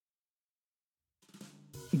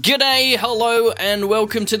G'day, hello, and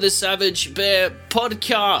welcome to the Savage Bear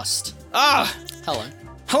Podcast. Hello.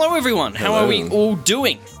 Hello everyone. How are we all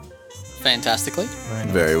doing? Fantastically.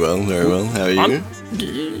 Very well. How are you?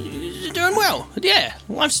 Doing well. Yeah,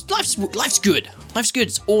 life's good. Life's good.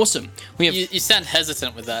 It's awesome. We have. You sound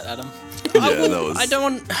hesitant with that, Adam. I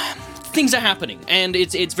don't. Things are happening, and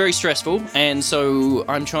it's very stressful, and so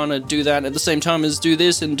I'm trying to do that at the same time as do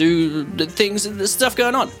this and do the things and the stuff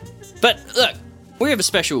going on. But look, we have a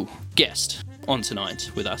special guest on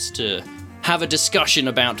tonight with us to have a discussion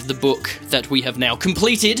about the book that we have now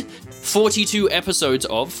completed 42 episodes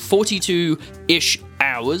of, 42-ish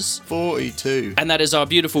hours. 42. And that is our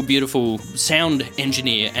beautiful, beautiful sound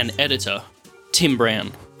engineer and editor, Tim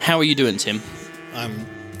Brown. How are you doing, Tim? I'm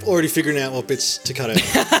already figuring out what bits to cut out.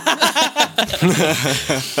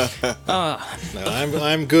 No,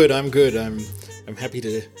 I'm good. I'm happy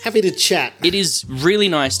to chat. It is really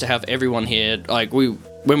nice to have everyone here. Like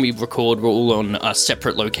when we record, we're all on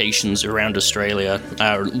separate locations around Australia,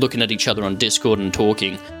 looking at each other on Discord and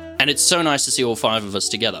talking. And it's so nice to see all five of us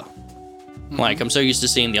together. Mm-hmm. Like, I'm so used to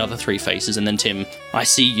seeing the other three faces, and then Tim, I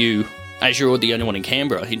see you as you're the only one in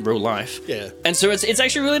Canberra in real life. Yeah. And so it's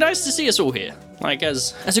actually really nice to see us all here, like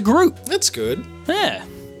as a group. That's good. Yeah.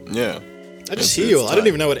 Yeah. I just hear you all. I don't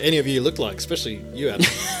even know what any of you look like, especially you, Adam.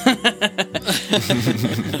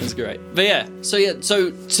 That's great. But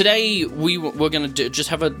so today we're going to just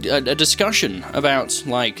have a discussion about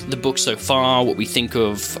like the book so far, what we think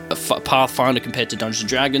of Pathfinder compared to Dungeons &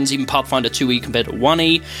 Dragons, even Pathfinder 2e compared to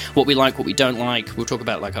 1e, what we like, what we don't like. We'll talk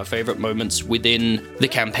about like our favourite moments within the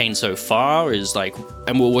campaign so far,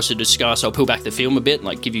 and we'll also discuss, I'll peel back the film a bit,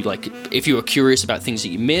 like give you like, if you were curious about things that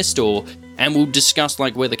you missed, and we'll discuss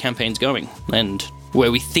like where the campaign's going and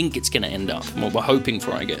where we think it's going to end up and what we're hoping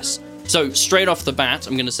for, I guess. So straight off the bat,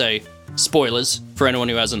 I'm going to say spoilers for anyone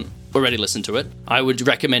who hasn't already listened to it. I would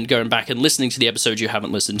recommend going back and listening to the episodes you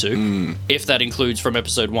haven't listened to. If that includes from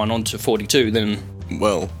episode 1 on to 42, then...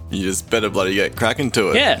 Well, you just better bloody get cracking to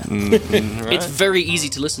it. Yeah. Right? It's very easy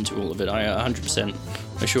to listen to all of it, I 100%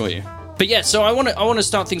 assure you. But yeah, so I want to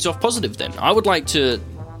start things off positive then. I would like to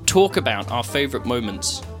talk about our favourite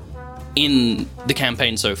moments in the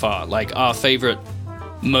campaign so far, like our favorite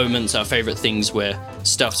moments, our favorite things where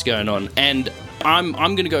stuff's going on. And I'm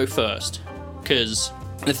going to go first because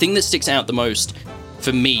the thing that sticks out the most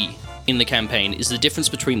for me in the campaign is the difference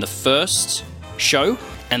between the first show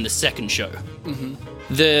and the second show.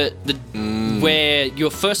 Mm-hmm. Where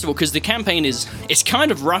you're first of all, because the campaign it's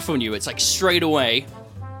kind of rough on you. It's like straight away,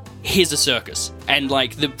 here's a circus, and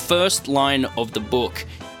like the first line of the book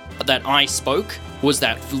that I spoke was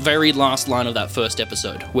that very last line of that first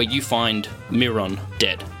episode where you find Miron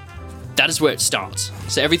dead. That is where it starts.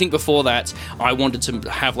 So everything before that, I wanted to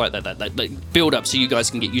have like that build up so you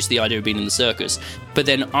guys can get used to the idea of being in the circus. But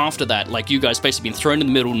then after that, like you guys basically been thrown in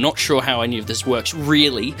the middle, not sure how any of this works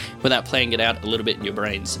really, without playing it out a little bit in your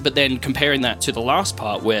brains. But then comparing that to the last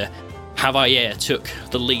part where Javier took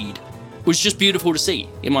the lead was just beautiful to see,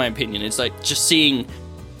 in my opinion. It's like just seeing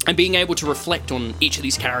and being able to reflect on each of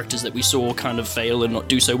these characters that we saw kind of fail and not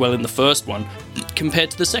do so well in the first one compared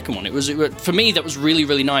to the second one. For me, that was really,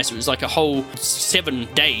 really nice. It was like a whole 7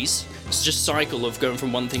 days. It's just cycle of going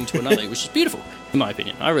from one thing to another. It was just beautiful, in my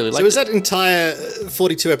opinion. I really liked it. So is that entire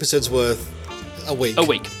 42 episodes worth a week? A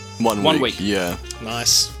week. One week. Yeah.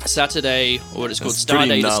 Nice. Saturday, or what it's called, That's Star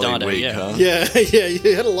Day to gnarly Star Day. week, Yeah. huh? Yeah,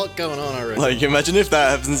 you had a lot going on, I reckon. Like, imagine if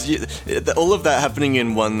that happens. All of that happening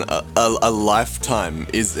in a lifetime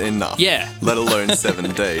is enough. Yeah. Let alone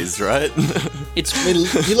 7 days, right? I mean,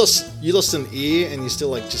 you lost an ear and you're still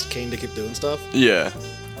like just keen to keep doing stuff. Yeah.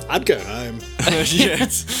 I'd go home.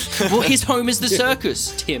 Yes. Well, his home is the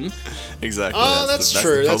circus, Tim. Exactly. Oh, that's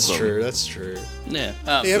true. the That's problem. true. That's true. Yeah.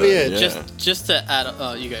 Yeah. Just to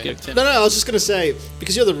add, you go, Tim. No, I was just gonna say,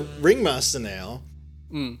 because you're the ringmaster now,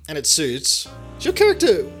 and it suits. Is your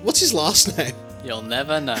character? What's his last name? You'll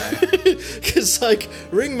never know. Because like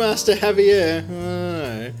Ringmaster Javier. I don't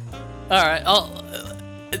know. All right,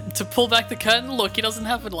 to pull back the curtain. Look, he doesn't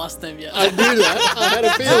have a last name yet. I knew that. I had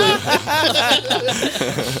a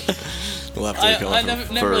feeling. We'll have to come I up never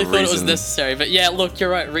for really a thought it was reason. necessary, but yeah, look, you're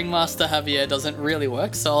right. Ringmaster Javier doesn't really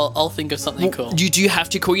work, so I'll think of something cool. Do you have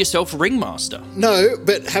to call yourself Ringmaster? No,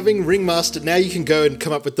 but having Ringmaster, now you can go and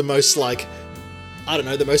come up with the most like, I don't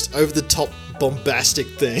know, the most over the top bombastic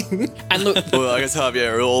thing. And look, Well, I guess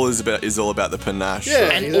Javier is all about the panache. Yeah.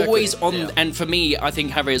 right? and exactly. always on, Yeah. and for me, I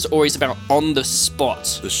think Javier is always about on the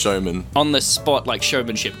spot. The showman. On the spot, like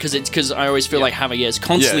showmanship, because I always feel like Javier is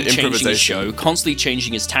constantly changing his improvisation. show, constantly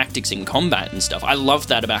changing his tactics in combat and stuff. I love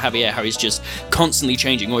that about Javier, how he's just constantly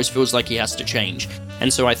changing, always feels like he has to change.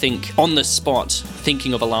 And so I think on the spot,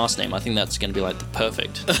 thinking of a last name, I think that's going to be like the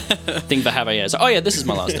perfect thing for Javier. So, oh yeah, this is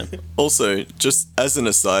my last name. Also, just as an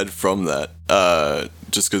aside from that,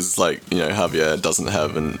 just because Javier doesn't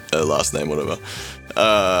have a last name, whatever.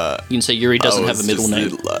 You can say Yuri doesn't have a middle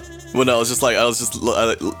name. Well, no, I was just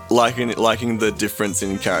liking the difference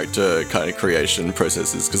in character kind of creation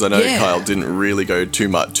processes, because I know Kyle didn't really go too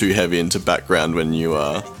heavy into background when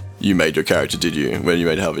you made your character, did you? When you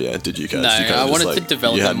made Javier, did you? No, I wanted to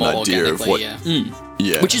develop it more organically.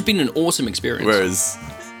 Yeah, which has been an awesome experience. Whereas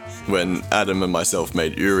when Adam and myself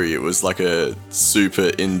made Yuri, it was like a super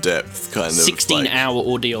in-depth kind of 16-hour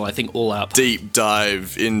ordeal, I think, all up. Deep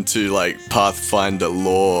dive into like Pathfinder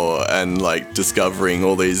lore and like discovering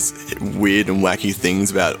all these weird and wacky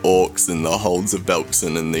things about orcs and the holds of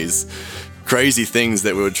Belkson and these crazy things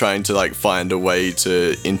that we were trying to like find a way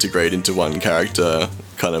to integrate into one character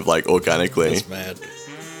kind of like organically. That's mad.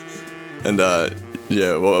 And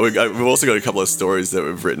well, we've also got a couple of stories that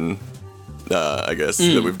we've written. I guess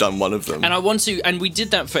that we've done one of them, and we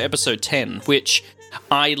did that for episode 10, which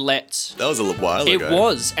I let. That was a little while ago. It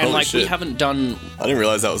was, and Holy shit. we haven't done. I didn't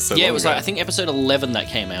realize that was so. Yeah, long it was ago. like I think episode 11 that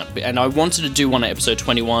came out, and I wanted to do one at episode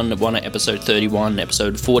 21, one at episode 31,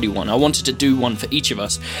 episode 41. I wanted to do one for each of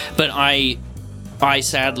us, but I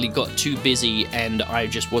sadly got too busy, and I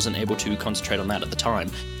just wasn't able to concentrate on that at the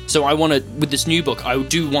time. So I want to, with this new book, I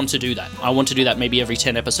do want to do that. I want to do that maybe every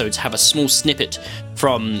 10 episodes, have a small snippet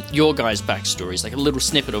from your guys' backstories, like a little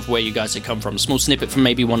snippet of where you guys have come from, a small snippet from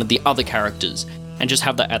maybe one of the other characters, and just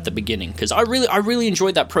have that at the beginning. Because I really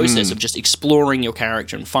enjoyed that process of just exploring your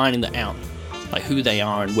character and finding that out, like who they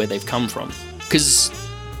are and where they've come from. Because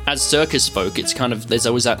as Circus folk, it's kind of, there's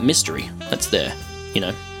always that mystery that's there, you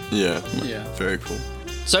know? Yeah. Yeah. Very cool.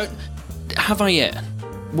 So, Javier,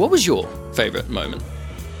 what was your favourite moment?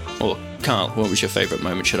 Or, Carl, what was your favourite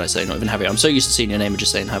moment, should I say? Not even Javier. I'm so used to seeing your name and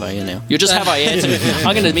just saying Javier now. You're just Javier to me.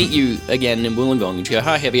 I'm going to meet you again in Wollongong and you go,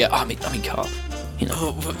 hi, Javier. Oh, I mean Carl. You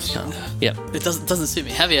know. Yeah. It doesn't suit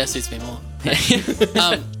me. Javier suits me more.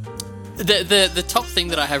 The top thing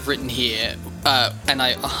that I have written here, and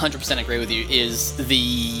I 100% agree with you, is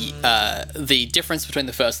the difference between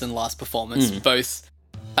the first and the last performance. Both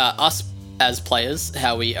us as players,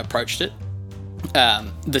 how we approached it.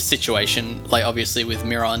 The situation, like obviously with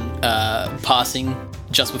Miron passing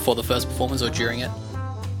just before the first performance or during it,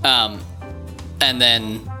 and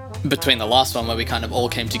then between the last one where we kind of all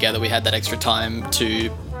came together, we had that extra time to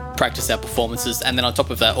practice our performances, and then on top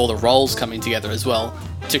of that, all the roles coming together as well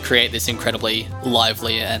to create this incredibly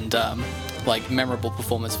lively and like memorable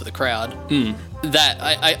performance for the crowd. That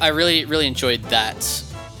I really enjoyed that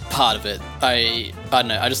part of it. I don't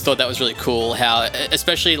know, I just thought that was really cool how,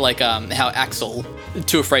 especially like how Axel,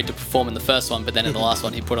 too afraid to perform in the first one, but then in the last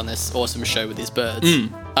one he put on this awesome show with his birds.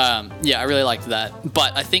 Yeah, I really liked that.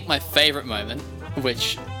 But I think my favorite moment,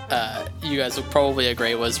 which you guys will probably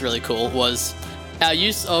agree was really cool, was our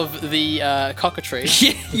use of the cockatrice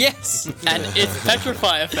Yes. and its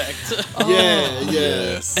petrify effect.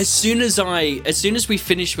 Yes. As soon as we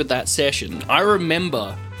finished with that session, I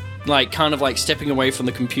remember like kind of like stepping away from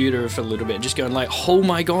the computer for a little bit and just going like, oh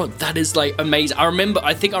my god, that is like amazing.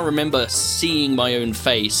 I think I remember seeing my own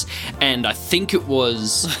face, and I think it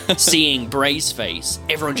was seeing Bray's face.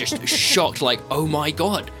 Everyone just shocked, like, oh my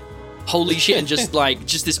god, holy shit, and just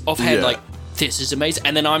this offhand like, this is amazing.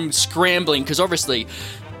 And then I'm scrambling because obviously,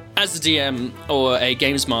 as a DM or a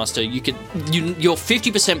games master, you're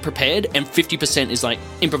 50% prepared and 50% is like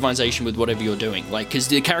improvisation with whatever you're doing. Like, because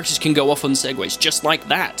the characters can go off on segues just like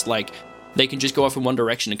that. Like, they can just go off in one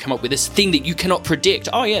direction and come up with this thing that you cannot predict.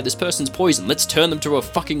 Oh yeah, this person's poison. Let's turn them to a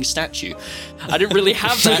fucking statue. I didn't really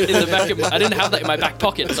have that in the back of I didn't have that in my back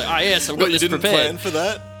pocket. It's like, oh yes, I've got this prepared. You didn't plan for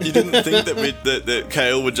that? You didn't think that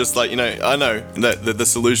Kale would just like, you know, I know that the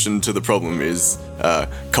solution to the problem is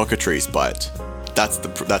cockatrice bite. That's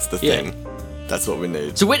the thing. That's what we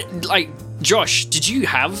need. So where, like, Josh, did you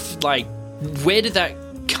have, like, where did that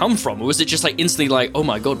come from? Or was it just, like, instantly like, oh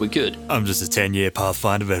my god, we're good? I'm just a 10-year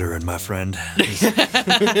Pathfinder veteran, my friend.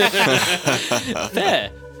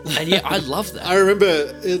 Fair. And yeah, I love that.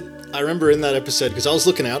 I remember in that episode, because I was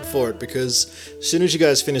looking out for it, because as soon as you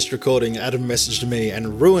guys finished recording, Adam messaged me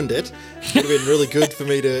and ruined it. It would have been really good for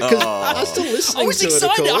me to... Because I was still listening I was to excited.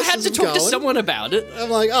 it, of course, I had to talk to someone about it. I'm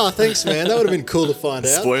like, oh, thanks, man. That would have been cool to find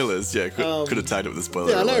out. Spoilers, yeah. Could have tagged it with a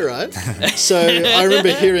spoiler. Yeah, I know, right? So I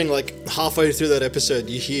remember hearing, like, halfway through that episode,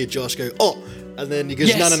 you hear Josh go, oh... And then he goes,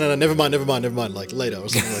 Yes. no, never mind, like later or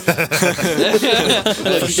something like that.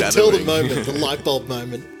 Like, you can tell the moment, the light bulb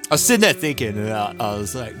moment. was sitting there thinking, and I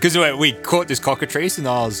was like, because we caught this cockatrice, and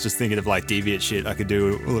I was just thinking of like deviant shit I could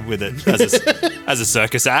do with it as a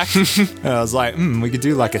circus act. And I was like, we could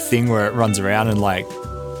do like a thing where it runs around and like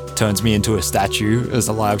turns me into a statue as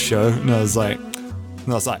a live show. And I was like,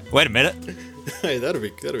 wait a minute. Hey, that'd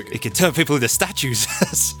be good. It can turn people into statues.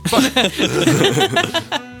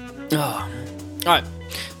 All right,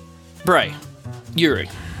 Bray, Yuri.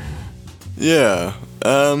 Yeah.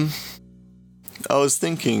 I was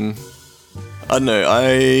thinking, I don't know,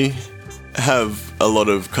 I have a lot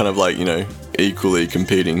of kind of like, equally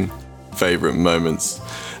competing favorite moments.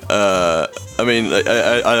 I mean,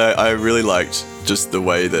 I really liked just the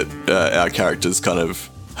way that our characters kind of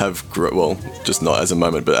have just not as a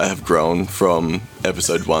moment, but have grown from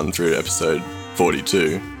episode 1 through to episode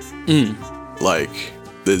 42. Like,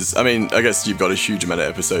 I guess you've got a huge amount of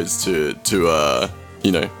episodes to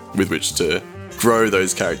with which to grow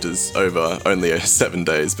those characters over only 7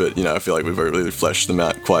 days, but I feel like we've really fleshed them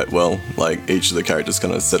out quite well. Like, each of the characters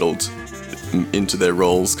kind of settled into their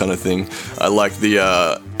roles, kind of thing. I like the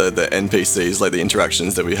NPCs, like the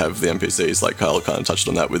interactions that we have with the NPCs, like Kyle kind of touched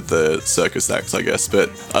on that with the circus acts, I guess, but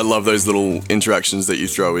I love those little interactions that you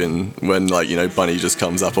throw in when, like, Bunny just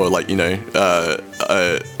comes up, or like, I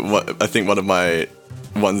think one of my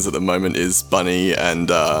ones at the moment is Bunny and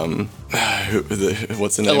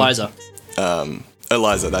what's her name? Eliza.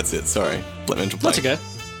 Eliza, that's it. Sorry, mental blank. That's okay.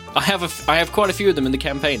 I have quite a few of them in the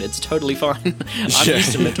campaign. It's totally fine. I'm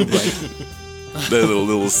used to mental blank. Their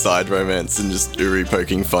little side romance and just Uri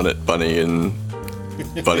poking fun at Bunny and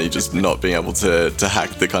Bunny just not being able to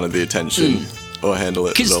hack the kind of the attention or handle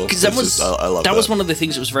it at all. Because that was one of the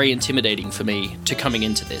things that was very intimidating for me to coming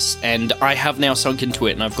into this, and I have now sunk into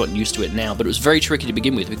it and I've gotten used to it now, but it was very tricky to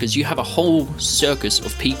begin with because you have a whole circus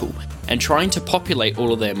of people and trying to populate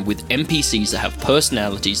all of them with NPCs that have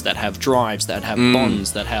personalities, that have drives, that have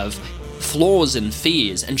bonds, that have flaws and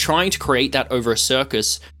fears, and trying to create that over a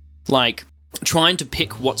circus, like trying to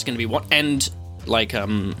pick what's going to be what, and like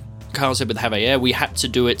Kyle said with Have Air, we had to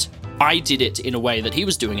do it. I did it in a way that he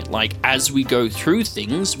was doing it. Like, as we go through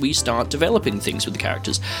things, we start developing things with the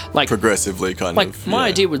characters. Like, progressively, kind of. Like, my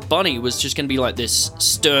idea with Bunny was just going to be like this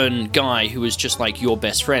stern guy who was just like your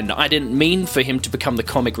best friend. I didn't mean for him to become the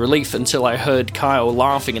comic relief until I heard Kyle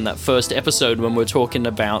laughing in that first episode when we were talking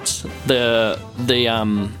about the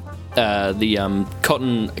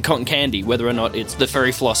cotton candy, whether or not it's the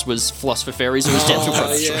fairy floss was floss for fairies or was dental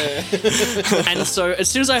floss. Yeah. And so as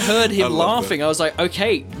soon as I heard him laughing, I was like,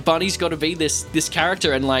 okay, Bunny's got to be this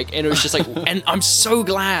character, and it was just like, and I'm so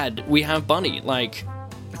glad we have Bunny, like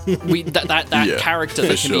that character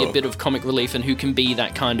that can be a bit of comic relief and who can be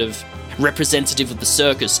that kind of representative of the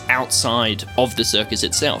circus outside of the circus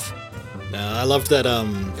itself. I loved that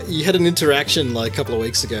you had an interaction like a couple of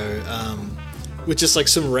weeks ago with just like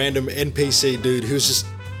some random NPC dude who's just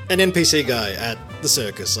an NPC guy at the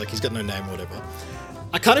circus, like he's got no name or whatever.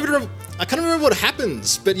 I can't remember what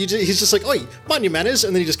happens, but he's just like, "Oi, mind your manners,"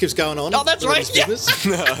 and then he just keeps going on. Oh, that's right. Yeah. No,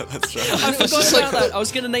 that's right. I forgot about that. I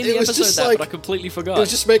was going to name the episode that, but I completely forgot. It was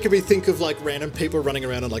just making me think of like random people running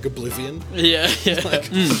around in like Oblivion. Yeah.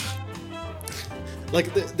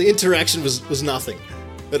 Like the interaction was nothing,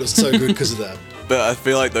 but it was so good because of that. But I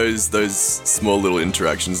feel like those small little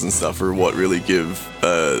interactions and stuff are what really give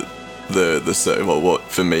what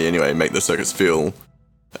for me anyway, make the circus feel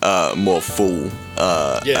more full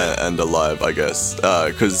and alive, I guess.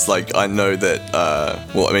 Because like I know that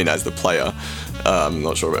as the player, I'm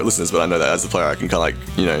not sure about listeners, but I know that as the player I can kind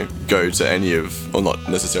of go to any of, or not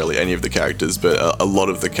necessarily any of the characters, but a lot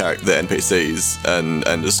of the NPCs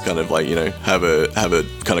and just kind of have a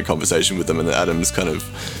kind of conversation with them, and Adam's kind of,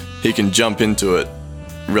 he can jump into it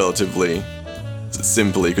relatively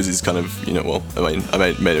simply because he's kind of, I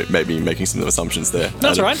may be making some assumptions there.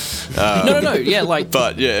 That's all right. No, yeah, like...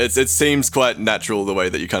 But yeah, it seems quite natural the way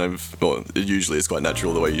that you kind of, it usually is quite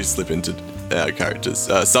natural the way you slip into characters.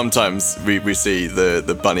 Sometimes we see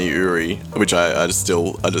the Bunny Uri, which I just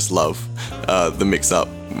love, the mix-up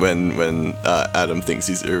when Adam thinks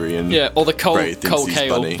he's Uri and or the Cole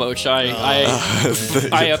Kale, which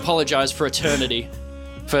I apologize for eternity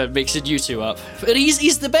for mixing you two up. But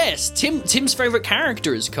he's the best. Tim's favourite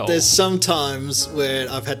character is Cole. There's some times where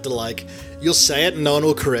I've had to you'll say it and no one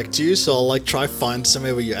will correct you, so I'll try find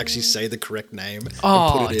somewhere where you actually say the correct name and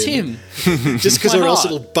put it in. Tim. Just because or else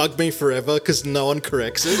it'll bug me forever because no one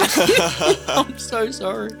corrects it. I'm so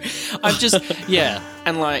sorry. I'm just,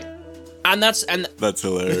 and that's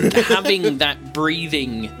hilarious. Having that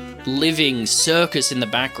breathing, living circus in the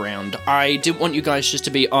background, I didn't want you guys just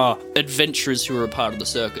to be adventurers who are a part of the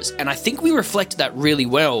circus. And I think we reflect that really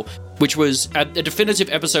well which was a definitive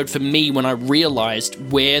episode for me when I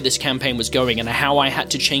realized where this campaign was going and how I had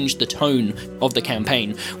to change the tone of the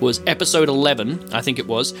campaign, was episode 11, I think it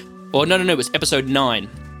was. Or no, it was episode 9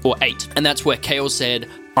 or 8. And that's where Kale said,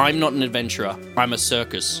 "I'm not an adventurer, I'm a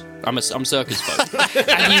circus. I'm circus folk."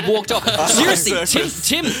 And he walked off.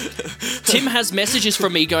 Seriously, Tim has messages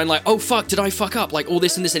from me going like, "Oh fuck, did I fuck up?" Like all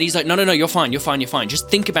this and this, and he's like, "No, you're fine. Just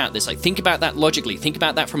think about this. Like think about that logically. Think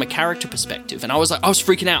about that from a character perspective." And I was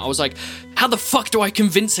freaking out. I was like, "How the fuck do I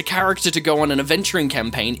convince a character to go on an adventuring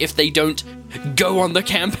campaign if they don't go on the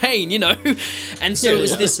campaign?" You know? And so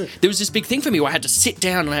there was this big thing for me where I had to sit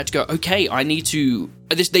down and I had to go, "Okay, I need to."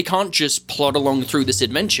 They can't just plod along through this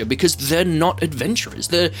adventure because they're not adventurers.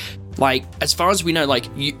 They're like, as far as we know, like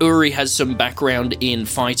Uri has some background in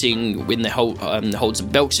fighting in the holds of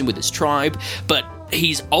Belkson with his tribe, but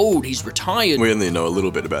he's old, he's retired. We only know a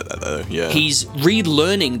little bit about that though, yeah. He's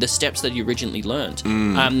relearning the steps that he originally learned.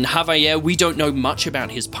 Javier, we don't know much about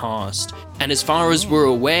his past. And as far as we're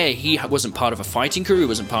aware, he wasn't part of a fighting crew, he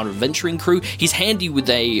wasn't part of a venturing crew. He's handy with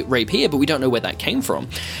a rapier, but we don't know where that came from.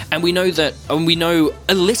 And we know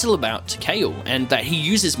a little about Kale, and that he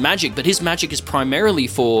uses magic, but his magic is primarily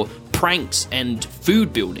for pranks and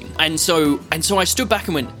food building. And so I stood back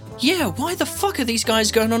and went, yeah, why the fuck are these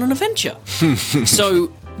guys going on an adventure?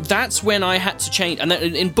 So that's when I had to change. And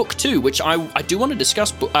then in book 2, which I do want to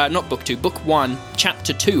discuss, not book 2, book 1,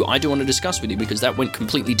 chapter 2, I do want to discuss with you, because that went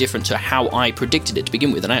completely different to how I predicted it to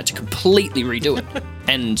begin with, and I had to completely redo it.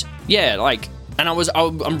 And yeah, like, and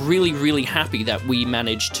I'm really, really happy that we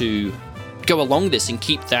managed to go along this and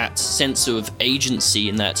keep that sense of agency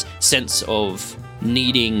and that sense of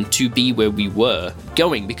needing to be where we were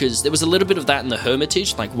going, because there was a little bit of that in the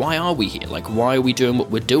Hermitage, like, why are we here? Like, why are we doing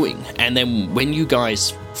what we're doing? And then when you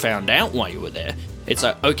guys found out why you were there, it's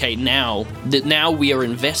like, okay, now we are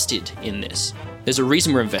invested in this. There's a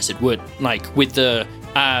reason we're invested. We're like with the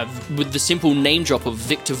simple name drop of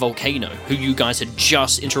Victor Volcano, who you guys had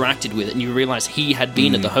just interacted with, and you realize he had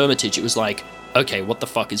been at the Hermitage. It was like, okay, what the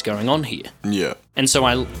fuck is going on here? Yeah. And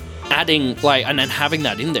so adding like, and then having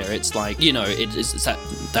that in there, it's like, you know, it's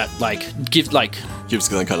that like gives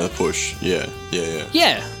that kind of push. Yeah.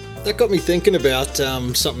 That got me thinking about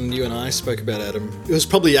something you and I spoke about, Adam. It was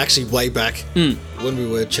probably actually way back when we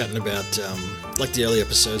were chatting about like the early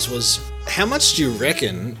episodes, was how much do you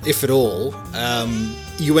reckon, if at all,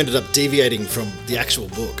 you ended up deviating from the actual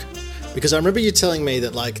book? Because I remember you telling me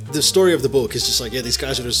that like the story of the book is just like, yeah, these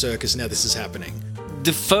guys are at a circus, now this is happening.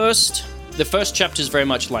 The first chapter is very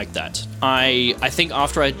much like that. I think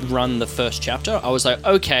after I'd run the first chapter, I was like,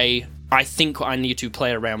 okay, I think I need to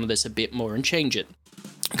play around with this a bit more and change it.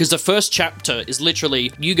 Because the first chapter is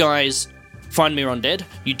literally, you guys find Mir Undead,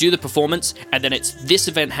 you do the performance, and then it's this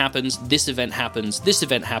event happens, this event happens, this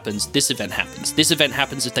event happens, this event happens. This event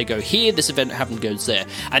happens if they go here, this event goes there.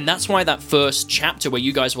 And that's why that first chapter where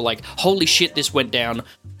you guys were like, holy shit, this went down,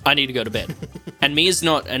 I need to go to bed. And me as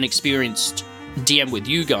not an experienced DM with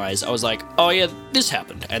you guys, I was like, oh yeah, this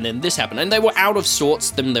happened, and then this happened. And they were out of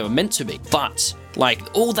sorts than they were meant to be. But like,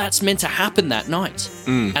 all that's meant to happen that night.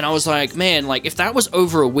 And I was like, man, like, if that was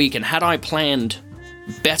over a week, and had I planned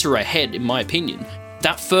better ahead, in my opinion,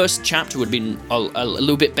 that first chapter would have been a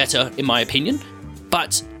little bit better, in my opinion.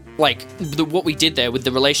 But like, what we did there with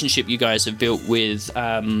the relationship you guys have built with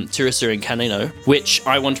Teresa and Canino, which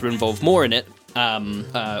I want to involve more in it,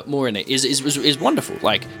 is wonderful.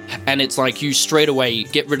 Like, and it's like you straight away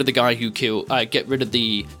get rid of the guy who killed, get rid of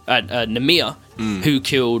the Namir who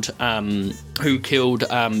killed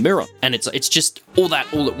Mira, and it's just all that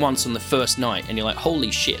all at once on the first night, and you're like,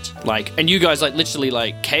 holy shit. Like, and you guys like literally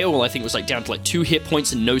like Kale, I think, was like down to like 2 hit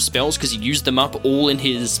points and no spells because he used them up all in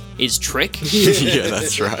his trick. Yeah,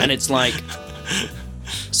 that's right. And it's like,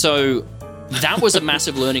 so that was a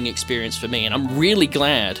massive learning experience for me, and I'm really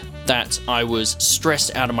glad that I was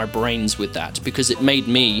stressed out of my brains with that, because it made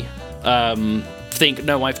me think,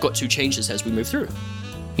 no, I've got to change this as we move through.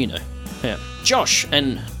 You know, yeah. Josh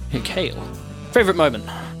and Kale, favorite moment?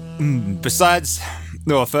 Besides,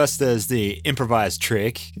 well, first there's the improvised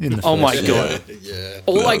trick in the Oh my god! Yeah.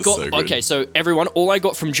 All I got. So okay, so everyone, all I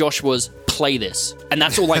got from Josh was play this, and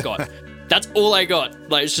that's all I got. That's all I got.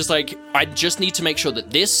 Like, it's just like, I just need to make sure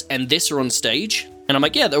that this and this are on stage. And I'm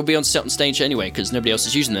like, yeah, they'll be on stage anyway, because nobody else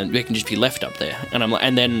is using them. They can just be left up there. And I'm like,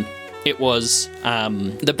 and then it was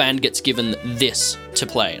the band gets given this to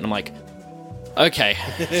play, and I'm like, okay,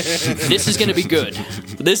 this is gonna be good.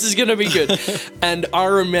 This is gonna be good. And I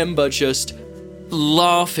remember just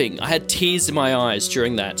laughing. I had tears in my eyes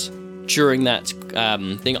during that during that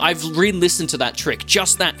thing. I've re-listened to that trick,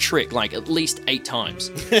 just that trick, like at least 8 times,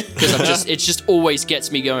 because it just always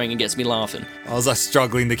gets me going and gets me laughing. I was like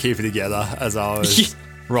struggling to keep it together as I was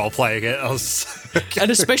role playing it. And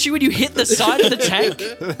especially when you hit the side of the tank.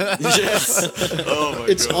 Yes. Oh my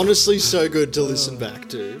It's god. honestly so good to listen back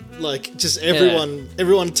to. Like, just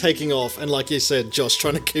everyone taking off, and like you said, Josh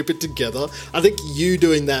trying to keep it together. I think you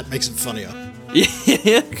doing that makes it funnier.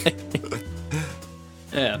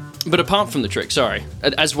 Yeah. But apart from the trick, sorry,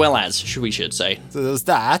 as well as, we should say, So there was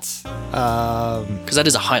that. because that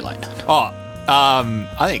is a highlight.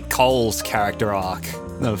 I think Cole's character arc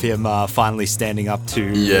of him finally standing up to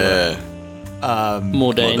Yeah.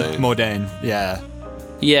 Mordain. Mordain. Yeah,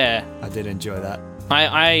 Yeah. I did enjoy that.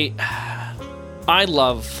 I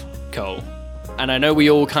love Cole, and I know we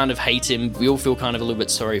all kind of hate him. We all feel kind of a little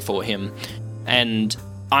bit sorry for him, and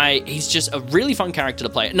he's just a really fun character to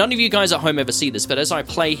play. None of you guys at home ever see this, but as I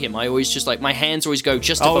play him, I always just like my hands always go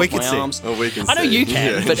just above we can my see. arms. Oh, we can I know see. you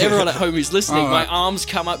can, Yeah. but everyone at home who's listening, my arms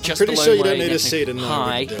come up just Pretty below sure you my don't need to neck. see it and know what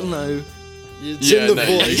Hi, you're doing. hello. It's in the no,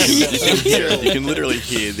 voice. you can literally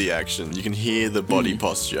hear the action. You can hear the body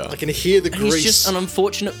posture. I can hear the And grease. he's just an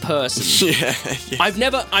unfortunate person. Yeah. I've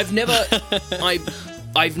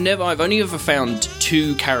only ever found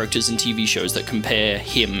 2 characters in TV shows that compare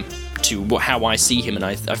him to how I see him and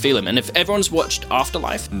I feel him. And if everyone's watched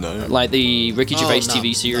Afterlife, No. like the Ricky Gervais no.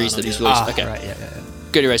 TV series No, that he's not released, okay, Right, yeah.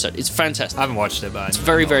 go to your side. It's fantastic. I haven't watched it, but It's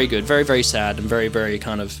very, very good. Very, very sad and very, very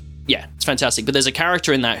kind of, yeah, it's fantastic. But there's a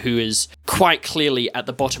character in that who is quite clearly at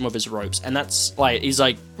the bottom of his ropes. And that's like, he's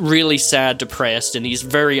like really sad, depressed, and he's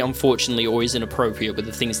very unfortunately always inappropriate with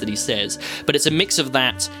the things that he says. But it's a mix of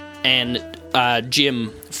that and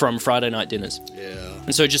Jim from Friday Night Dinners. Yeah.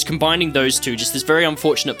 And so just combining those two, just this very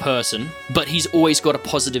unfortunate person, but he's always got a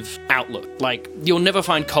positive outlook. Like, you'll never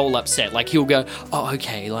find Cole upset. Like, he'll go, oh,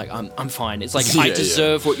 okay, like, I'm fine. It's like, I Yeah,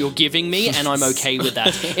 deserve what you're giving me, and I'm okay with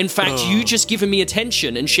that. In fact, you just giving me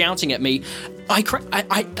attention and shouting at me, I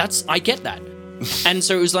get that. And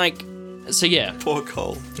so it was like, so yeah. Poor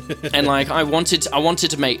Cole. And like I wanted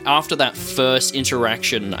to make, after that first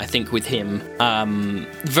interaction, I think with him,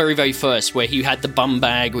 very, very first, where he had the bum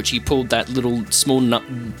bag, which he pulled that little small nut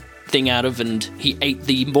thing out of, and he ate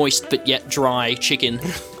the moist but yet dry chicken.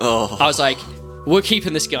 Oh. I was like, we're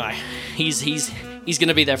keeping this guy. He's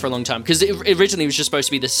gonna be there for a long time, because originally it was just supposed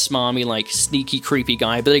to be this smarmy, like sneaky, creepy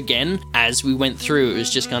guy. But again, as we went through, it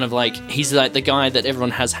was just kind of like he's like the guy that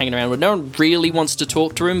everyone has hanging around with. No one really wants to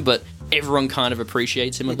talk to him, but everyone kind of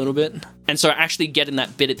appreciates him a little bit. And so actually getting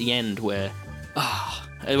that bit at the end where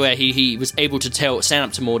he was able to stand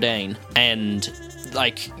up to Mordain, and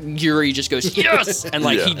like Yuri just goes yes, and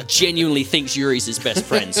like he genuinely thinks Yuri's his best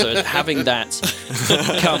friend. So having that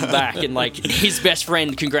come back and like his best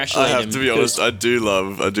friend I congratulate him. have to be honest, I do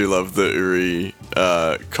love the Uri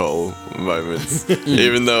Cole moments.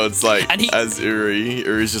 Even though it's like, And as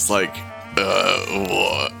Uri's just like,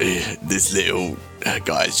 what? This little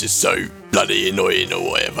guy's just so bloody annoying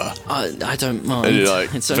or whatever. I don't mind. And you're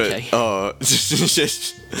like, it's but- okay. Oh,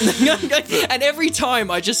 And every time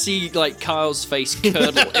I just see like Kyle's face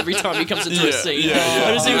curdle every time he comes into a scene. yeah.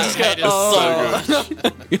 I just see him just go, oh.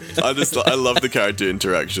 I love the character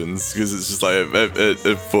interactions, because it's just like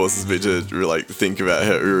it forces me to like think about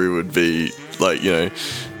how Uri would be, like, you know,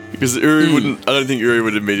 because Uri wouldn't. I don't think Uri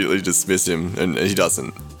would immediately dismiss him, and he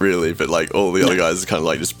doesn't really. But like all the other guys kind of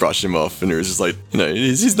like just brush him off, and Uri's just like, you know,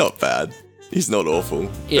 he's not bad. He's not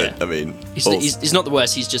awful. Yeah. But, I mean, He's not the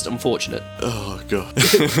worst, he's just unfortunate. oh god.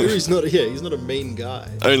 he's not a mean guy.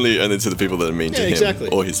 only to the people that are mean to him exactly.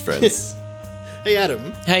 or his friends. Hey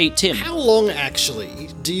Adam, Hey, Tim. how long actually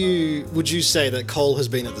would you say that Cole has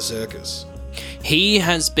been at the circus? He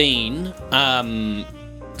has been.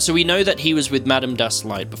 So we know that he was with Madame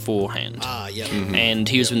Dustlight beforehand. Ah, yeah. And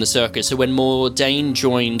he was in the circus. So when Mordain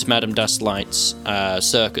joined Madame Dustlight's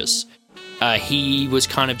circus, he was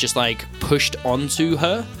kind of just like pushed onto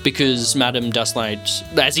her, because Madame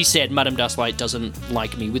Dustlight, as he said, Madame Dustlight doesn't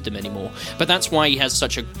like me with them anymore. But that's why he has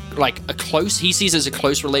such a close, he sees as a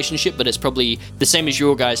close relationship, but it's probably the same as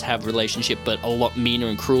your guys have relationship, but a lot meaner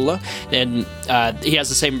and crueler. And he has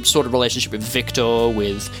the same sort of relationship with Victor,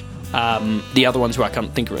 with the other ones who I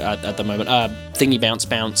can't think of at the moment, Thingy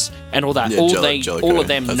Bounce, and all that. Yeah, Jellicoe, all of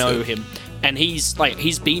them that's know it. him. And he's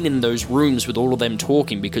been in those rooms with all of them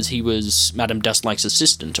talking, because he was Madame Dustlight's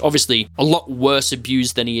assistant. Obviously, a lot worse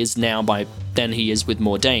abused than he is now than he is with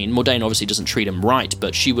Mordain. Mordain obviously doesn't treat him right,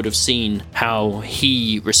 but she would have seen how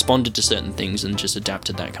he responded to certain things and just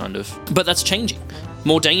adapted that kind of. But that's changing.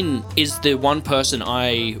 Mordain is the one person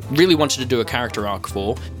I really wanted to do a character arc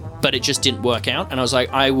for. but it just didn't work out. And I was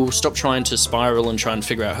like, I will stop trying to spiral and try and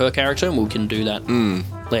figure out her character, and we can do that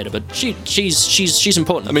later. But she's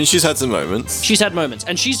important. I mean, she's had some moments. She's had moments,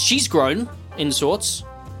 and she's grown in sorts.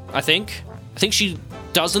 I think she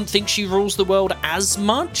doesn't think she rules the world as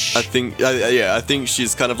much. I think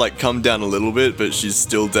she's kind of like come down a little bit, but she's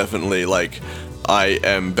still definitely like, I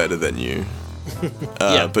am better than you.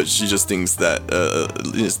 But she just thinks that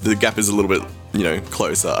the gap is a little bit,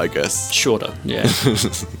 closer, I guess. Shorter, yeah.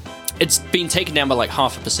 It's been taken down by like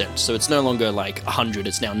 0.5%, so it's no longer like 100.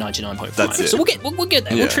 It's now 99.5. That's it. So we'll get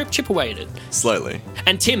there. Yeah. We'll chip away at it Slowly.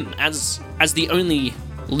 And Tim, as the only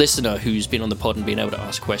listener who's been on the pod and been able to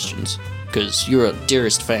ask questions, because you're a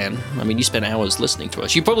dearest fan. I mean, you spend hours listening to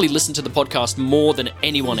us. You probably listen to the podcast more than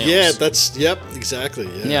anyone else. Yeah, exactly.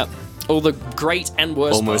 Yeah. All the great and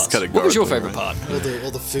worst Almost parts. What was your categorically, favorite right? part?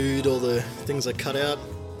 All the food, all the things I cut out.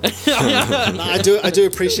 No, I do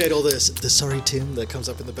appreciate all this. The sorry Tim that comes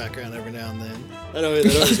up in the background every now and then. That always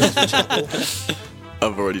makes me chuckle.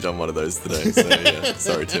 I've already done one of those today, so yeah.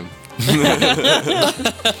 Sorry, Tim.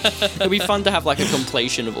 It'd be fun to have like a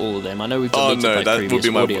compilation of all of them. I know we've Oh deleted no, like that previous would be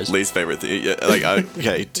my audios. least favorite thing. Yeah,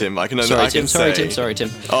 okay, Tim, I can Sorry, I Tim. can Sorry, say. Tim. Sorry, Tim.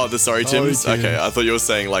 Oh, the sorry Tims. Tim. Okay, I thought you were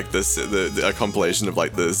saying like a compilation of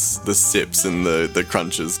like the sips and the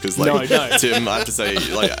crunches because like No. Tim, I have to say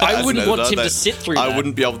like I as wouldn't an want editor, Tim to sit through I that.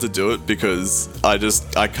 wouldn't be able to do it because I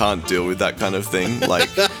can't deal with that kind of thing. Like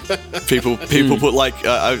people put like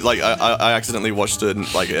I accidentally watched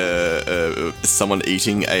someone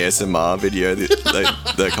eating ASMR video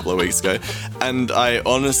a couple of weeks ago, and I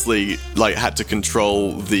honestly like had to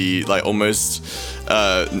control the like almost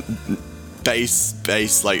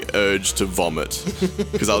base like urge to vomit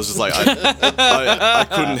because I was just like I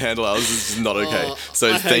couldn't handle it. I was just not okay. So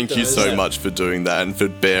I hate thank you those. so much for doing that and for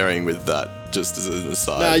bearing with that. Just as an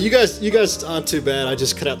aside. Nah, you guys aren't too bad. I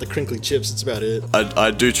just cut out the crinkly chips. That's about it.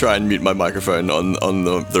 I do try and mute my microphone on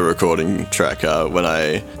the recording track when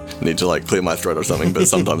I need to like clear my throat or something, but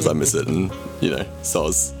sometimes I miss it and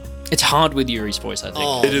soz. It's hard with Yuri's voice, I think.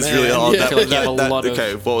 Oh, It is man. really hard. Yeah. I feel like you have a lot of-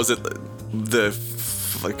 okay, what was it?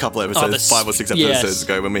 A couple episodes, 5 or 6 episodes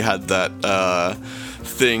ago, when we had that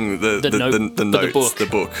thing, the notes, the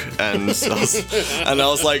book, and I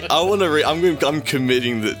was like, I want to I'm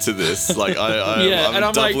committing to this. Like I'm and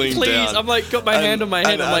I'm like, doubling please. down. I'm like, got my hand on my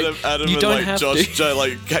head. And I'm like, Adam you and don't like have Josh, to. Joe,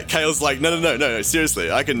 like Kale's like, no,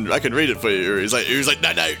 seriously, I can read it for you. He was like, no,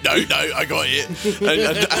 I got it.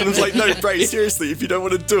 And Adam's like, no, Bray, seriously, if you don't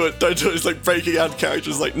want to do it, don't do it. It's like breaking out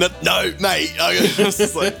characters. Like, no, mate. I was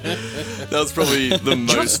just like, that was probably the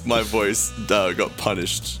most my voice got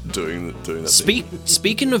punished doing that. Thing.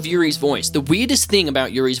 Speaking of Yuri's voice, the weirdest thing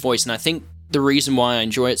about Yuri's voice, and I think the reason why I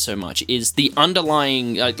enjoy it so much, is the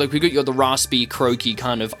underlying, like we got the raspy, croaky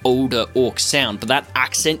kind of older orc sound, but that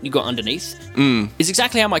accent you got underneath is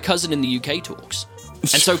exactly how my cousin in the UK talks. And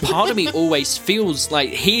so part of me always feels like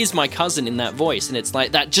here's my cousin in that voice, and it's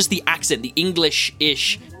like that, just the accent, the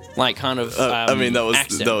English-ish, like kind of I mean, that was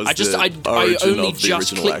accent. the I origin only of the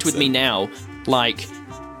just original clicked with me accent. now, like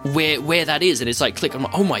where that is, and it's like click. I'm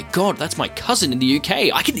like, oh my god, that's my cousin in the UK.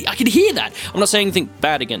 I can hear that. I'm not saying anything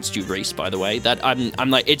bad against you, Reese, by the way. That I'm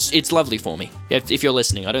like, it's lovely for me. If you're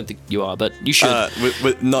listening, I don't think you are, but you should.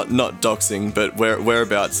 With not doxing, but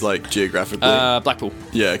whereabouts, like geographically? Blackpool.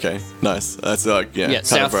 Yeah, okay, nice. That's like kind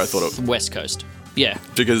south of where I thought it. west coast. Yeah.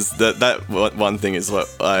 Because that one thing is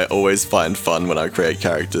what I always find fun when I create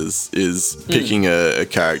characters is picking a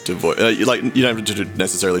character voice. Like you don't have to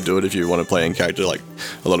necessarily do it if you want to play in character. Like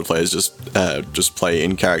a lot of players just play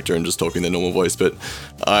in character and just talk in their normal voice. But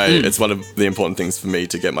it's one of the important things for me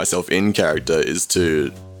to get myself in character is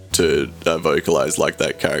to vocalize like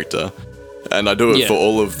that character. And I do it for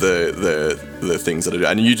all of the things that I do,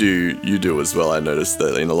 and you do as well. I noticed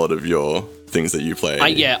that in a lot of your things that you play.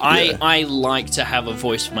 I like to have a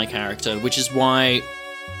voice for my character, which is why,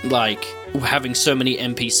 like, having so many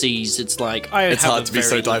NPCs, it's like It's have hard a to be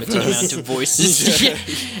very so limited diverse. amount of voices. Yeah.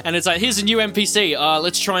 And it's like, here's a new NPC.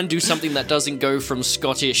 Let's try and do something that doesn't go from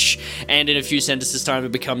Scottish and in a few sentences time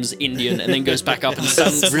it becomes Indian and then goes back up and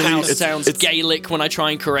sounds Gaelic when I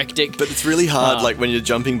try and correct it. But it's really hard, like when you're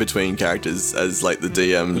jumping between characters as like the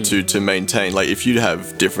DM to maintain. Like if you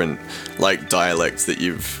have different like dialects that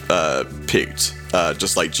you've picked.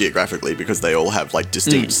 Just like geographically, because they all have like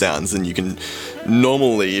distinct sounds, and you can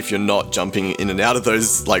normally, if you're not jumping in and out of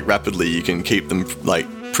those like rapidly, you can keep them like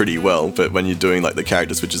pretty well. But when you're doing like the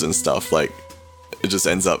character switches and stuff, like it just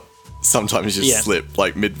ends up sometimes you Yeah. slip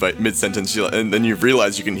like mid sentence, and then you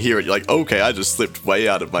realize you can hear it. You're like, okay, I just slipped way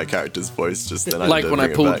out of my character's voice just then. Like when I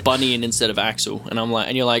pulled pulled Bunny in instead of Axel, and I'm like,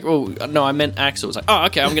 and you're like, oh no, I meant Axel. It's like, oh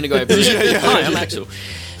okay, I'm gonna go over there. Hi, I'm Axel.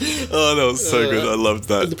 Oh, that was so good. I loved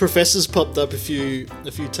The that. professor's popped up a few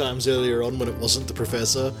times earlier on when it wasn't the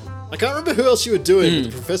professor. I can't remember who else you were doing,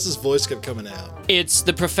 but the professor's voice kept coming out. It's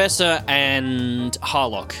the professor and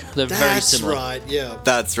Harlock. They're very That's similar. right, yeah.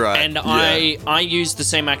 That's right. And yeah. I use the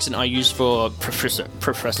same accent I use for Professor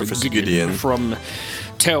Gideon. from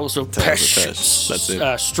Tales of Pesh. Pesh, That's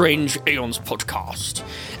it. Strange Aeons podcast.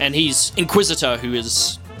 And he's Inquisitor, who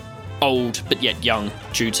is old but yet young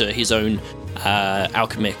due to his own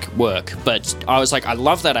alchemic work. But I was like, I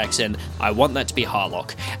love that accent. I want that to be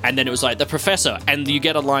Harlock. And then it was like, the Professor. And you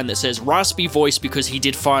get a line that says, raspy voice because he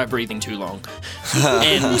did fire breathing too long.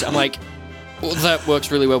 And I'm like, well, that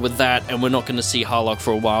works really well with that, and we're not going to see Harlock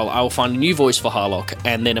for a while. I'll find a new voice for Harlock.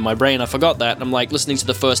 And then in my brain, I forgot that, and I'm like listening to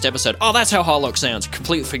the first episode. Oh, that's how Harlock sounds.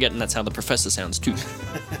 Completely forgetting that's how the Professor sounds too.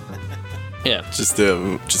 Yeah. Just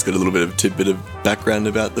got a little bit of tidbit of background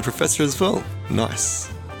about the professor as well.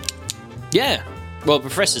 Nice. Yeah. Well,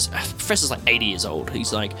 Professor's like 80 years old.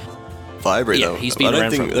 He's like, Fire breather. Yeah, he's been I don't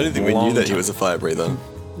around think for a I don't think we long knew that he time. was a fire breather.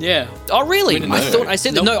 Yeah. oh really? didn't I know. thought I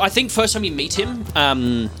said Nope. no. I think first time you meet him.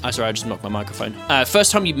 Sorry, I just knocked my microphone.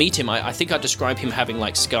 First time you meet him, I think I describe him having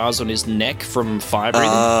like scars on his neck from fire breathing.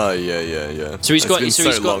 Ah, yeah. So he's It's got- been so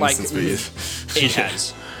he's got, long like- since we. It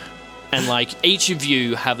has. And like each of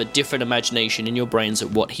you have a different imagination in your brains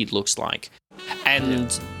at what he looks like.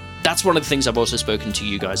 And that's one of the things I've also spoken to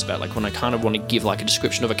you guys about, like when I kind of want to give like a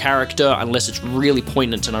description of a character, unless it's really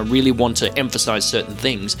poignant and I really want to emphasize certain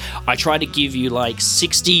things, I try to give you like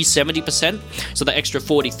 60, 70%, so the extra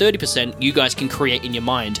 40, 30% you guys can create in your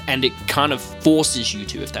mind, and it kind of forces you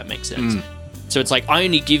to, if that makes sense. So it's like I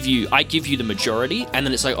give you the majority, and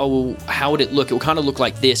then it's like, oh well, how would it look? It will kind of look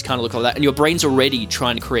like this, kind of look like that, and your brain's already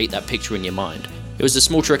trying to create that picture in your mind. It was a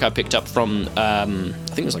small trick I picked up from I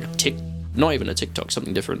think it was like not even a TikTok,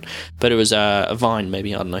 something different, but it was a Vine,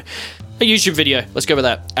 maybe, I don't know, a YouTube video. Let's go with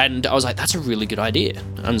that. And I was like, that's a really good idea.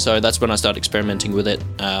 And so that's when I started experimenting with it,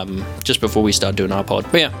 just before we started doing our pod.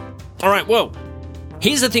 But yeah, all right. Well,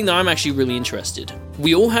 here's the thing that I'm actually really interested.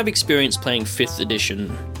 We all have experience playing 5th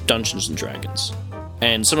edition Dungeons and Dragons,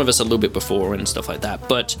 and some of us a little bit before and stuff like that.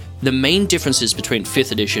 But the main differences between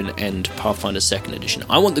 5th edition and Pathfinder 2nd edition.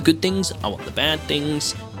 I want the good things. I want the bad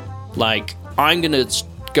things. Like, I'm gonna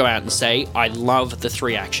go out and say I love the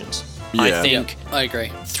 3 actions. I Yeah. think I agree.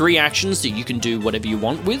 3 actions that you can do whatever you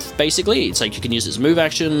want with, basically. It's like you can use it as a move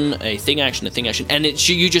action, a thing action, and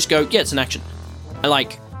you just go, yeah, it's an action. I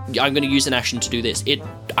like, I'm going to use an action to do this.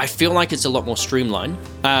 I feel like it's a lot more streamlined.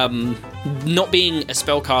 Not being a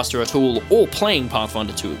spellcaster at all, or playing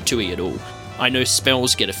Pathfinder 2e at all, I know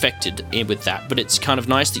spells get affected with that, but it's kind of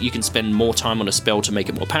nice that you can spend more time on a spell to make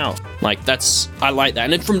it more powerful. Like, I like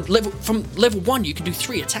that. And then from level 1, you can do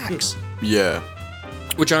 3 attacks, Yeah.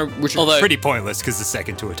 which Although- Pretty pointless because the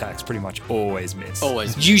second 2 attacks pretty much always miss.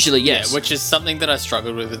 Always. usually, yes. Yeah, which is something that I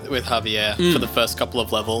struggled with Javier for the first couple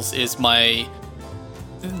of levels. Is I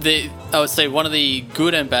would say one of the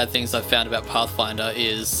good and bad things I've found about Pathfinder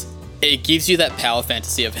is it gives you that power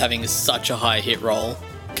fantasy of having such a high hit roll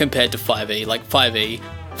compared to 5e. Like 5e,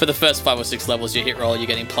 for the first 5 or 6 levels, your hit roll, you're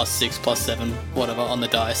getting +6, +7, whatever on the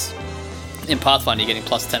dice. In Pathfinder, you're getting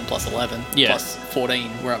 +10, +11, Yeah. +14.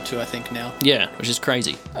 We're up to, I think, now. Yeah, which is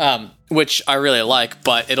crazy. Which I really like,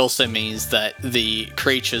 but it also means that the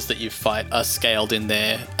creatures that you fight are scaled in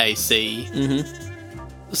their AC,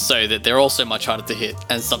 so that they're also much harder to hit,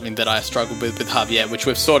 and something that I struggled with Javier, which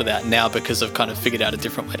we've sorted out now because I've kind of figured out a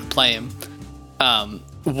different way to play him,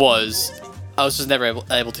 was I was just never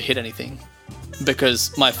able to hit anything.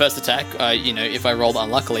 Because my first attack, if I rolled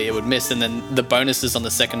unluckily, it would miss, and then the bonuses on the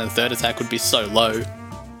second and third attack would be so low.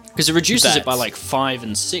 Because it reduces it by That's- like 5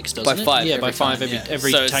 and 6, doesn't By it? 5 Yeah, every by 5 time,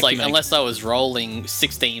 every So attack it's like, you make. unless I was rolling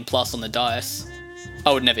 16 plus on the dice,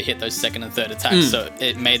 I would never hit those second and third attacks, so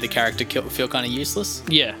it made the character feel kind of useless.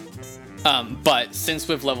 Yeah. But since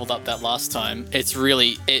we've leveled up that last time, it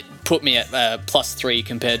put me at +3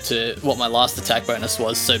 compared to what my last attack bonus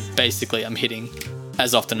was, so basically I'm hitting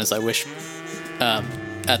as often as I wish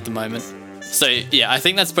at the moment. So yeah, I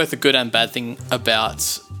think that's both a good and bad thing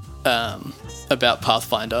about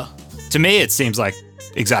Pathfinder. To me, it seems like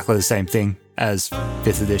exactly the same thing as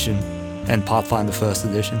 5th edition and Pathfinder 1st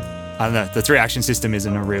edition. I don't know, the 3 action system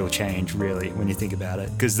isn't a real change, really, when you think about it.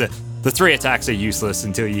 Because the 3 attacks are useless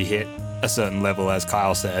until you hit a certain level, as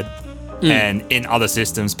Kyle said. And in other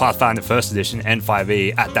systems, Pathfinder 1st edition and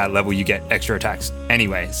 5e, at that level, you get extra attacks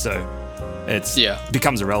anyway. So it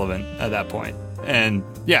becomes irrelevant at that point. And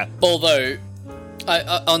yeah, Although,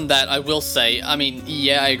 on that, I will say, I mean,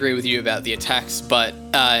 yeah, I agree with you about the attacks, but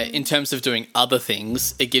in terms of doing other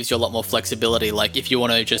things, it gives you a lot more flexibility. Like, if you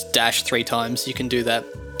want to just dash 3 times, you can do that.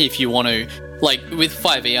 If you want to, like, with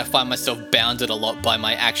 5e, I find myself bounded a lot by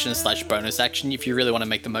my action/bonus action. If you really want to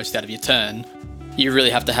make the most out of your turn, you really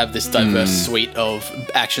have to have this diverse suite of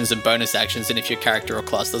actions and bonus actions, and if your character or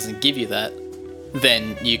class doesn't give you that,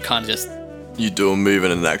 then you kind of just... You do a move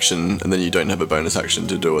and an action, and then you don't have a bonus action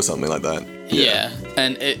to do or something like that. Yeah,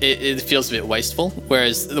 and it feels a bit wasteful.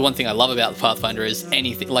 Whereas the one thing I love about Pathfinder is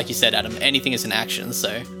anything, like you said, Adam, anything is an action.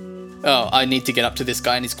 So, oh, I need to get up to this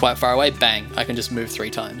guy and he's quite far away. Bang, I can just move 3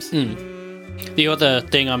 times. The other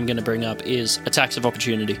thing I'm going to bring up is attacks of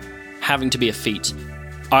opportunity, having to be a feat.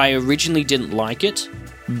 I originally didn't like it,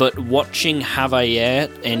 but watching Javier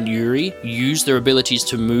and Yuri use their abilities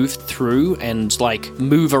to move through and, like,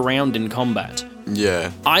 move around in combat,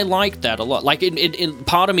 Yeah. I liked that a lot. Like, it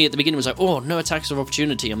part of me at the beginning was like, oh, no attacks of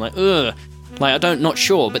opportunity. I'm like, ugh. Like, not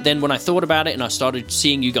sure. But then when I thought about it and I started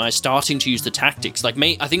seeing you guys starting to use the tactics, like,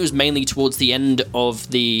 I think it was mainly towards the end of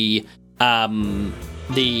the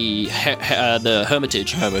Hermitage.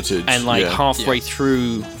 And, like, halfway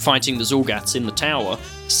through fighting the Zulgats in the tower,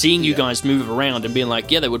 seeing you guys move around and being like,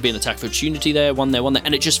 yeah, there would be an attack of opportunity there, one there,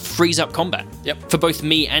 and it just frees up combat. For both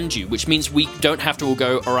me and you, which means we don't have to all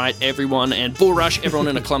go, all right, everyone, and bull rush everyone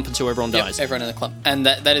in a clump until everyone dies. Everyone in a clump. And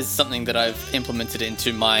that is something that I've implemented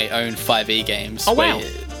into my own 5e games. Oh, wow.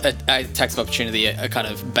 Attacks of opportunity are kind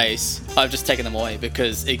of base. I've just taken them away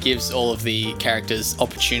because it gives all of the characters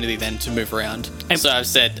opportunity then to move around. And so I've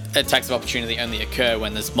said attacks of opportunity only occur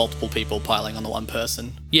when there's multiple people piling on the one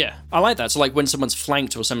person. Yeah, I like that. So, like, when someone's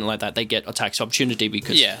flanked or something like that, they get attacks of opportunity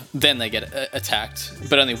because... Yeah, then they get attacked,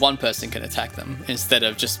 but only one person can attack them instead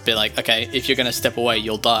of just be like, okay, if you're going to step away,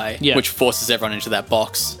 you'll die, which forces everyone into that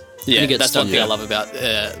box. Yeah, that's one thing I love about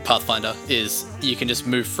Pathfinder is you can just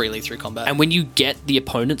move freely through combat. And when you get the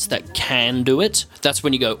opponents that can do it, that's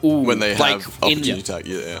when you go, ooh. When they like have opportunity attack,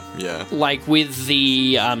 yeah. Like with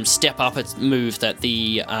the step up move that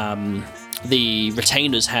the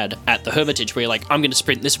retainers had at the Hermitage, where you're like, I'm going to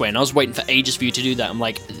sprint this way, and I was waiting for ages for you to do that. I'm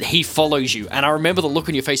like, he follows you, and I remember the look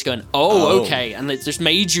on your face going, oh. Okay, and it just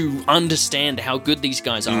made you understand how good these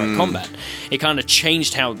guys are at combat. It kind of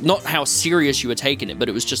changed not how serious you were taking it, but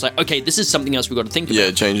it was just like, okay, this is something else we've got to think about. Yeah,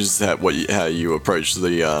 it changes how you approach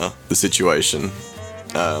the situation.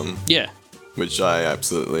 Which I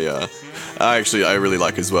absolutely, I really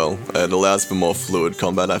like as well. It allows for more fluid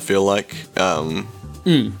combat, I feel like.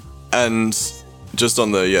 And just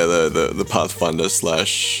on the Pathfinder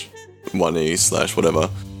 /1e/ whatever,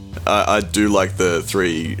 I do like the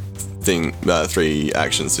 3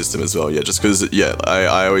 action system as well. Yeah, just because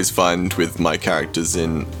I always find with my characters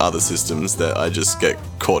in other systems that I just get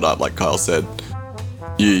caught up. Like Kyle said,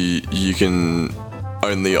 you can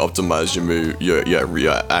only optimize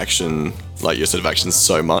your action, like your set of actions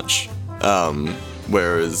so much,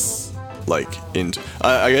 whereas. Like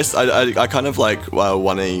I guess I kind of like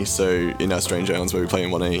 1E. So in our Strange Islands where we play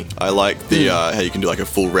in 1E, I like the how you can do like a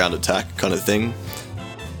full round attack kind of thing.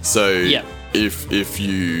 So if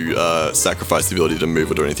you sacrifice the ability to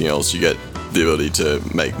move or do anything else, you get the ability to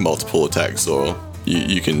make multiple attacks, or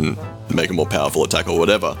you can make a more powerful attack or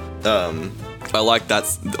whatever. I like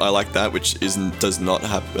that, which does not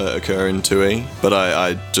occur in 2E. But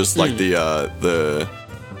I just like the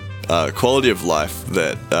quality of life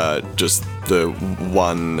that just the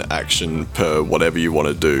one action per whatever you want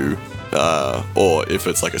to do, or if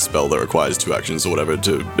it's like a spell that requires 2 actions or whatever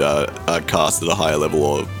to cast at a higher level,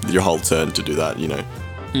 or your whole turn to do that,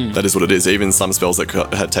 that is what it is. Even some spells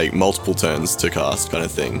that take multiple turns to cast kind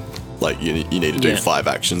of thing, like you need to do 5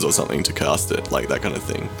 actions or something to cast it, like that kind of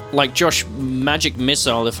thing. Like Josh, Magic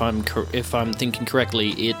Missile, if I'm thinking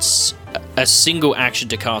correctly, it's a single action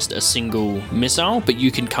to cast a single missile, but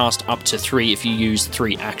you can cast up to 3 if you use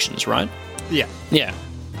 3 actions, right? Yeah.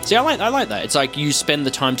 See, I like that. It's like you spend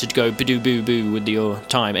the time to go badoo boo boo with your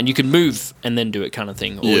time, and you can move and then do it kind of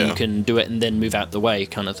thing, or you can do it and then move out the way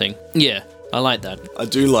kind of thing. Yeah, I like that. I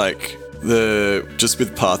do like just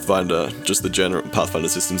with Pathfinder, just the general Pathfinder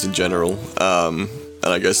systems in general. And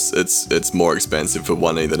I guess it's more expansive for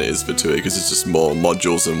 1E than it is for 2E because it's just more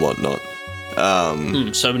modules and whatnot.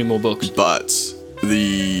 So many more books. But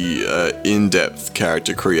the in-depth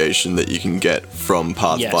character creation that you can get from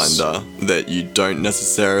Pathfinder that you don't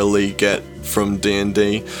necessarily get from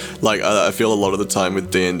D&D. Like, I feel a lot of the time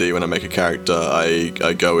with D&D when I make a character,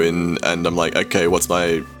 I go in and I'm like, okay, what's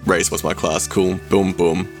my race, what's my class, cool, boom,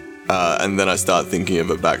 boom. And then I start thinking of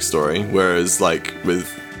a backstory. Whereas, like, with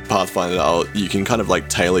Pathfinder, you can kind of, like,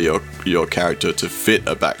 tailor your character to fit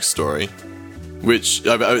a backstory.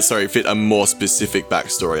 fit a more specific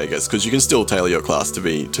backstory, I guess, because you can still tailor your class to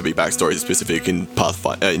be backstory specific in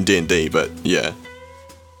Pathfinder, in D&D, but yeah.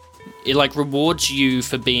 It like rewards you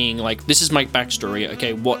for being like, this is my backstory.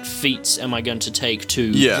 Okay, what feats am I going to take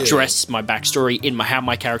to dress my backstory in how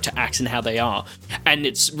my character acts and how they are? And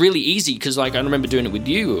it's really easy because like I remember doing it with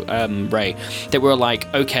you, Ray. That we're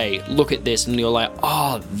like, okay, look at this, and you're like,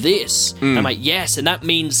 oh, this. And I'm like, yes, and that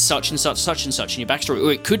means such and such, such and such in your backstory,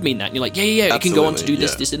 or it could mean that. And you're like, yeah, it can go on to do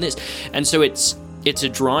this, this, and this. And so it's a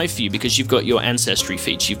drive for you because you've got your ancestry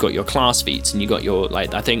feats, you've got your class feats, and you've got your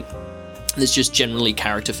like I think. There's just generally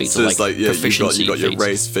character feats, so like proficiency you've got your feats.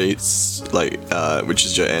 race feats, like which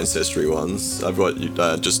is your ancestry ones. I've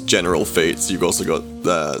got just general feats. You've also got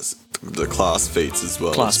the class feats as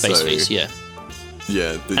well. Class-based feats, yeah.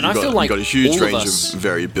 Yeah, and I feel like you've got a huge all range of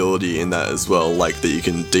variability in that as well. Like that you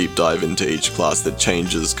can deep dive into each class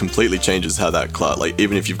that completely changes how that class. Like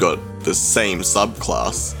even if you've got the same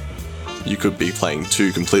subclass, you could be playing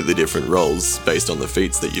two completely different roles based on the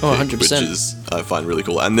feats that you pick, 100%. which is I find really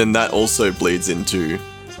cool. And then that also bleeds into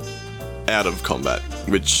out of combat,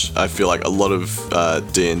 which I feel like a lot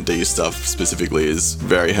of D&D stuff specifically is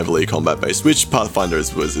very heavily combat based, which Pathfinder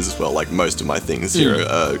is as well. Like most of my things here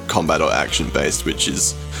are combat or action based, which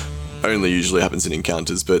is only usually happens in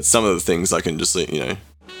encounters. But some of the things I can just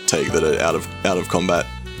take that are out of combat.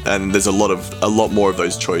 And there's a lot more of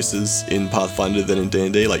those choices in Pathfinder than in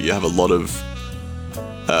D&D. Like you have a lot of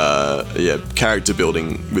character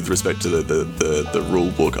building with respect to the rule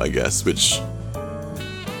book, I guess, which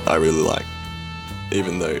I really like.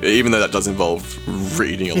 Even though that does involve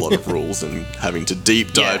reading a lot of rules and having to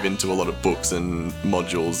deep dive into a lot of books and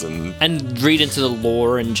modules and read into the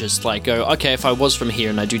lore and just like go, okay, if I was from here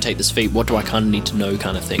and I do take this feat, what do I kind of need to know,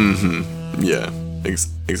 kind of thing. Mm-hmm. Yeah.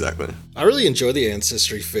 Exactly. I really enjoy the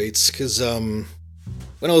ancestry feats because when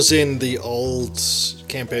I was in the old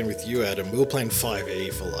campaign with you, Adam, we were playing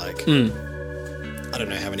 5e for like I don't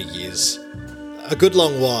know how many years, a good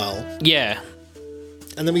long while. Yeah.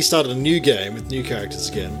 And then we started a new game with new characters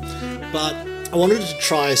again, but I wanted to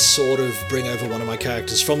try sort of bring over one of my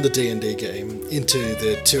characters from the D&D game into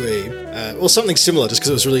the 2e, or something similar, just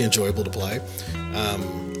because it was really enjoyable to play.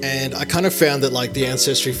 And I kind of found that like the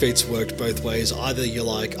ancestry feats worked both ways. Either you're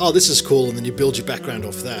like, oh, this is cool, and then you build your background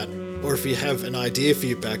off that. Or if you have an idea for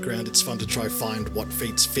your background, it's fun to try find what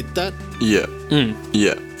feats fit that. Yeah.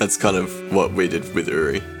 Yeah, that's kind of what we did with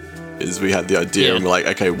Uri, is we had the idea and we're like,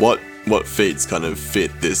 okay, what feats kind of fit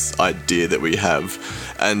this idea that we have?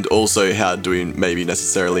 And also how do we maybe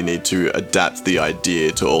necessarily need to adapt the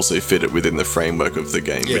idea to also fit it within the framework of the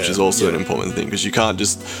game, which is also an important thing, because you can't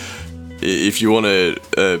just... If you want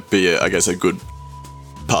to be, a good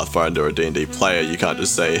Pathfinder or D&D player, you can't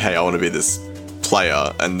just say, hey, I want to be this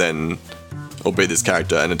player or be this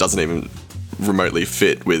character, and it doesn't even remotely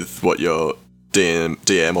fit with what your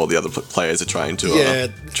DM or the other players are trying to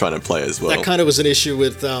play as well. That kind of was an issue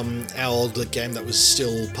with our old game that was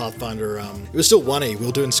still Pathfinder. It was still 1E. We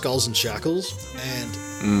were doing Skulls and Shackles,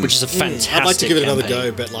 and which is a fantastic I'd like to give it another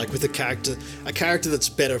campaign. go, but like with a character that's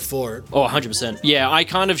better for it. Oh, 100%. Yeah, I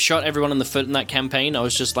kind of shot everyone in the foot in that campaign. I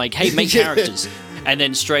was just like, hey, make characters. And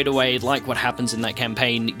then straight away, like what happens in that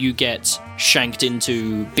campaign, you get shanked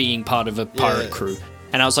into being part of a pirate crew.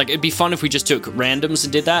 And I was like, it'd be fun if we just took randoms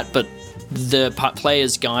and did that, but the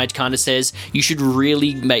player's guide kind of says you should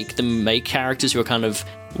really make them make characters who are kind of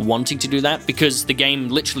wanting to do that, because the game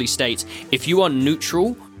literally states if you are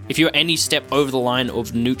neutral, if you're any step over the line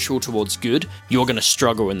of neutral towards good, you're going to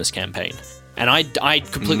struggle in this campaign. And I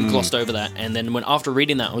completely glossed over that, and then after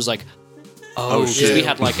reading that, I was like, oh, because we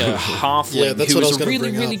had like a halfling who was a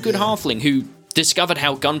really, really good halfling who discovered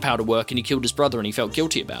how gunpowder worked, and he killed his brother and he felt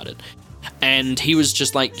guilty about it. And he was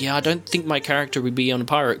just like, yeah, I don't think my character would be on a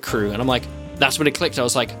pirate crew. And I'm like, that's when it clicked. I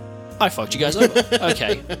was like, I fucked you guys over.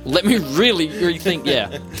 Okay, let me really rethink,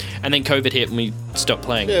 And then COVID hit and we stopped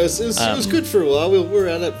playing. Yeah, it was good for a while. We were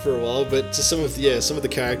at it for a while, but to some of the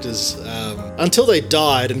characters, until they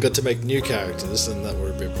died and got to make new characters, and that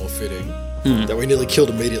were a bit more fitting, that we nearly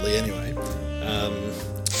killed immediately anyway.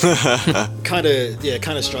 Kind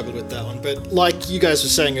of struggled with that one, but like you guys were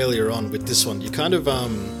saying earlier on with this one, you kind of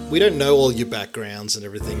we don't know all your backgrounds and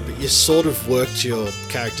everything, but you sort of worked your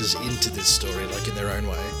characters into this story like in their own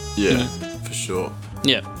way. Yeah, for sure.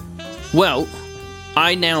 Yeah. Well,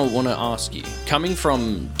 I now want to ask you, coming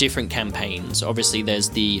from different campaigns, obviously there's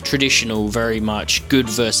the traditional, very much good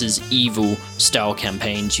versus evil style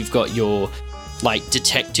campaigns. You've got your like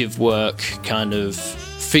detective work, kind of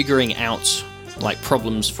figuring out like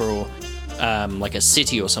problems for like a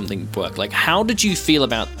city or something work. Like, how did you feel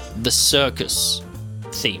about the circus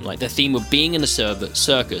theme, like the theme of being in a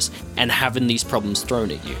circus and having these problems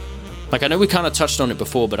thrown at you. Like, I know we kind of touched on it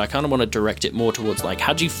before, but I kind of want to direct it more towards, like,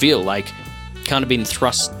 how do you feel, like, kind of being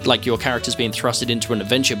thrust, like, your character's being thrusted into an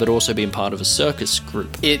adventure, but also being part of a circus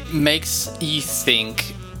group? It makes you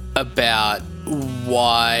think about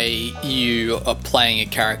why you are playing a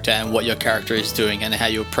character and what your character is doing and how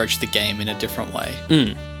you approach the game in a different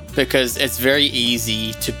way. Because it's very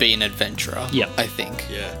easy to be an adventurer, Yeah. I think.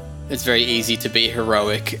 Yeah. It's very easy to be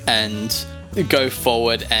heroic and go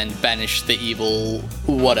forward and banish the evil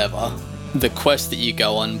whatever. The quest that you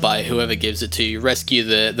go on by whoever gives it to you, rescue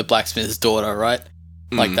the blacksmith's daughter, right?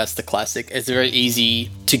 Like, that's the classic. It's very easy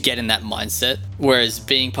to get in that mindset. Whereas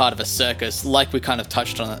being part of a circus, like we kind of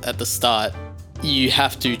touched on it at the start, you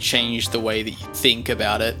have to change the way that you think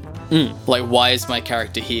about it. Like, why is my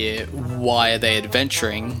character here? Why are they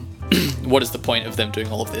adventuring? What is the point of them doing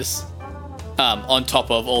all of this? On top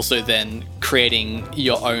of also then creating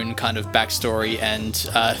your own kind of backstory and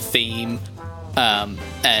theme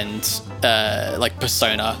and like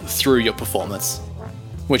persona through your performance,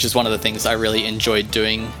 which is one of the things I really enjoyed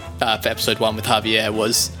doing for episode 1 with Javier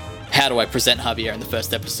was how do I present Javier in the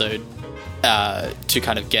first episode to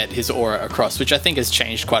kind of get his aura across, which I think has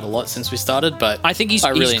changed quite a lot since we started, but I think he's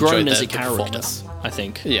really grown enjoyed as the a character, performance. I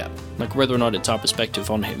think. Yeah. Like, whether or not it's our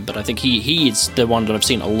perspective on him, but I think he is the one that I've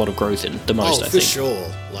seen a lot of growth in the most, Oh, I for think.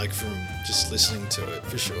 sure. Like, from just listening to it,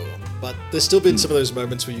 for sure. But there's still been some of those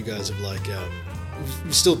moments where you guys have, like,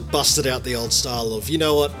 you still busted out the old style of, you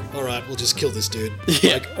know what, all right, we'll just kill this dude.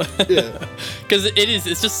 Yeah. Like, yeah. Because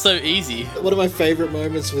it's just so easy. One of my favourite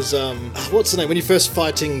moments was, what's her name? When you're first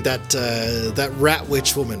fighting that rat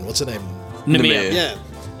witch woman, what's her name? Nemea. Yeah.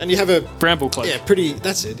 And you have a... Bramble Cloak. Yeah,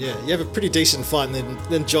 that's it, yeah. You have a pretty decent fight, and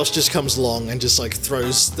then Josh just comes along and just, like,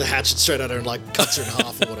 throws the hatchet straight at her and, like, cuts her in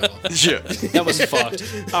half or whatever. Yeah. That was fucked.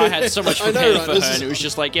 I had so much I know, prepared right? for This her, is- and it was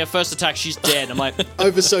just like, yeah, first attack, she's dead. I'm like,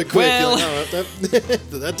 Over so quick. Well- You're like, all right,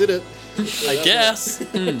 that did it. I guess.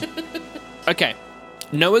 okay.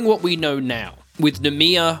 Knowing what we know now, with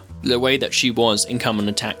Nemea, the way that she was, and come and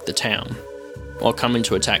attack the town, or coming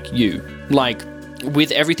to attack you, like,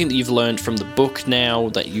 with everything that you've learned from the book now,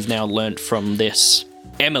 that you've now learned from this,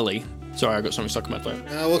 Emily. Sorry, I got something stuck in my throat.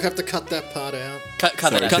 We'll have to cut that part out. Cut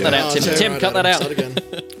that out. Cut that out, Tim. okay, Tim, right, cut that Adam, out. start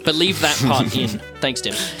again. But leave that part in. Thanks,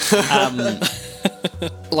 Tim.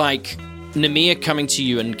 Like, Nemea coming to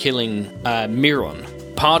you and killing Miron.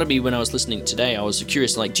 Part of me, when I was listening today, I was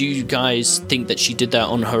curious, like, do you guys think that she did that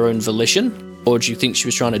on her own volition? Or do you think she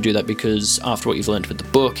was trying to do that because after what you've learned with the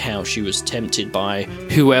book, how she was tempted by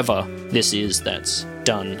whoever this is that's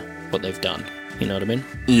done what they've done? You know what I mean?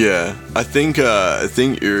 Yeah, I think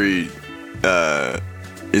Uri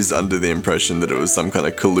is under the impression that it was some kind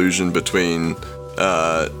of collusion between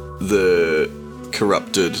the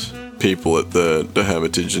corrupted people at the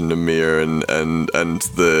Hermitage in Namir and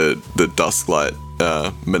the Dusklight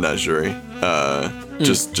menagerie.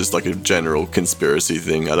 Just like a general conspiracy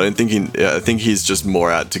thing. I think he's just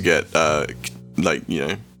more out to get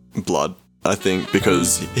blood. I think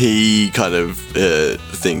because he kind of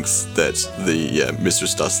thinks that the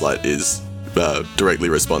Mistress Dustlight is directly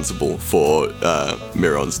responsible for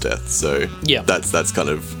Miron's death. So Yeah. that's kind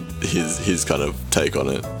of his kind of take on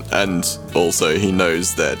it. And also he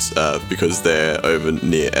knows that because they're over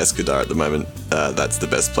near Escadar at the moment, that's the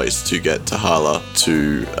best place to get Tahala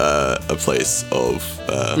to a place of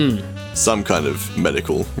some kind of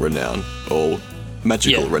medical renown or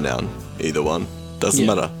magical Yeah. renown. Either one. Doesn't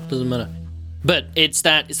matter. Doesn't matter. But it's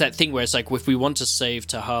that thing where it's like, if we want to save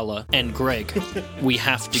Tahala and Greg, we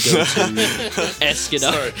have to go to Escadar.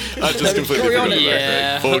 Sorry, I just completely forgot about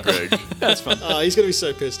Yeah. Greg. Poor Greg. That's fun. Oh, he's going to be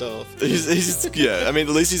so pissed off. He's yeah, I mean,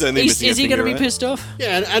 at least he's only Is missing a he finger, going to be right? pissed off?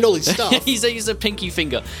 Yeah, and all his stuff. He's a pinky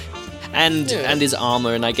finger. And Yeah. and his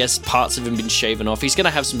armor, and I guess parts of him been shaven off. He's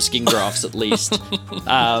gonna have some skin grafts at least.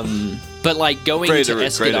 But like going Greater to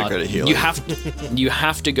Escadar, healing. you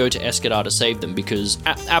have to go to Escadar to save them because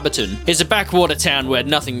Aberton is a backwater town where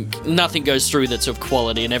nothing goes through that's of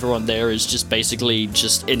quality, and everyone there is just basically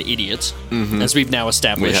just an idiot, as we've now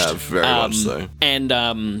established. We have, very much so. And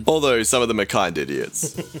Although some of them are kind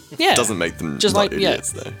idiots. yeah, Doesn't make them Just not like- yeah.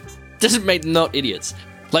 idiots, though. doesn't make them not idiots.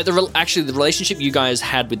 Like the relationship you guys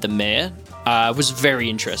had with the mayor was very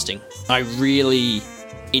interesting. I really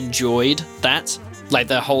enjoyed that. Like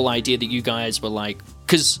the whole idea that you guys were like,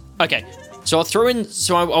 because okay, so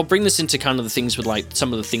I'll bring this into kind of the things with like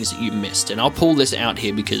some of the things that you missed, and I'll pull this out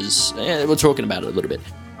here because we're talking about it a little bit.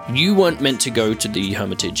 You weren't meant to go to the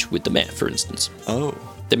Hermitage with the mayor, for instance. Oh.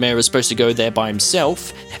 The mayor was supposed to go there by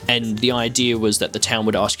himself, and the idea was that the town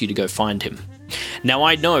would ask you to go find him. Now,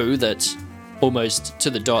 I know that almost to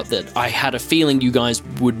the dot that I had a feeling you guys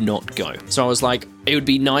would not go. So I was like, it would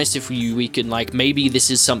be nice if we can, like, maybe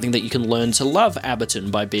this is something that you can learn to love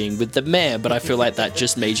Abberton by being with the mayor, but I feel like that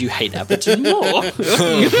just made you hate Abberton more.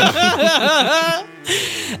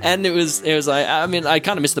 And it was like, I mean, I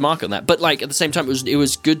kind of missed the mark on that, but like at the same time, it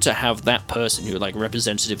was good to have that person who, like,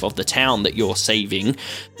 representative of the town that you're saving,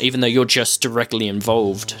 even though you're just directly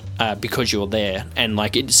involved because you're there. And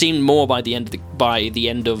like it seemed more by the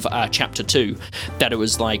end of chapter 2 that it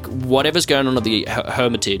was like whatever's going on at the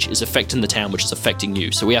Hermitage is affecting the town, which is affecting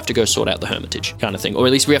you. So we have to go sort out the Hermitage, kind of thing, or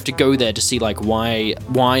at least we have to go there to see like why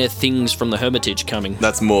are things from the Hermitage coming.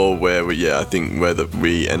 That's more where I think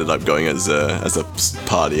we ended up going as a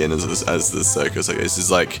party and as the circus. I guess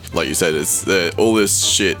is like you said, it's all this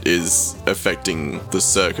shit is affecting the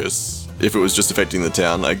circus. If it was just affecting the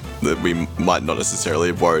town, like we might not necessarily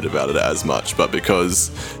have worried about it as much, but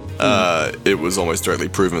because it was almost directly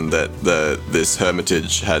proven that this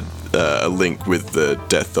Hermitage had a link with the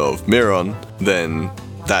death of Miron, then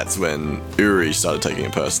that's when Uri started taking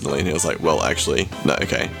it personally, and he was like, well, actually, no,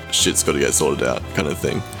 okay, shit's got to get sorted out, kind of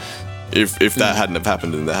thing. If that hadn't have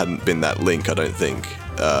happened and there hadn't been that link, I don't think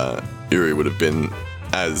Uri would have been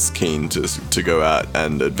as keen to go out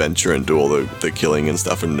and adventure and do all the killing and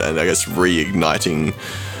stuff, and I guess reigniting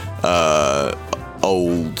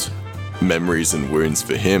old memories and wounds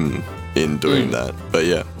for him in doing that. But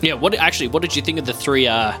yeah, what did you think of the 3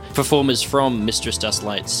 performers from Mistress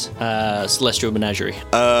Dustlight's Celestial Menagerie?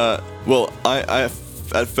 Well, I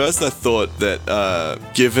at first I thought that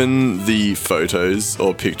given the photos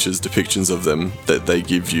or depictions of them that they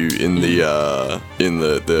give you in the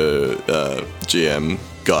GM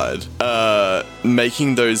guide,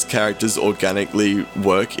 making those characters organically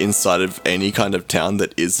work inside of any kind of town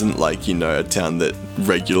that isn't like, a town that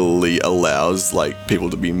regularly allows like people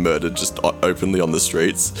to be murdered just openly on the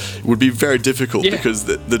streets would be very difficult, because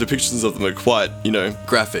the depictions of them are quite,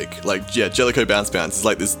 graphic. Like, Jellicoe Bounce is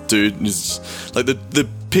like this dude who's like the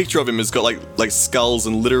picture of him has got like skulls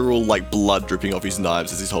and literal like blood dripping off his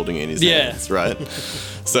knives as he's holding it in his hands, right?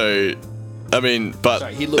 So, I mean, but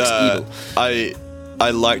sorry, he looks evil. I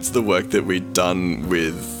liked the work that we'd done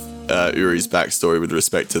with Uri's backstory with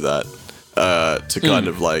respect to that, to kind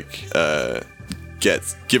of like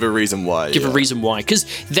give a reason why. Give a reason why, because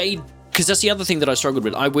that's the other thing that I struggled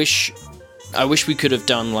with. I wish we could have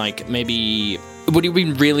done like maybe. Would have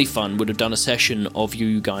been really fun. Would have done a session of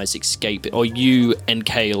you guys escape, or you and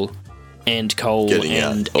Kale and Cole getting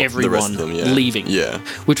and out, everyone leaving. Yeah,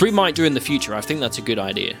 which we might do in the future. I think that's a good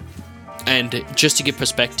idea. And just to give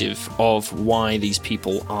perspective of why these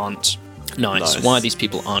people aren't nice, why these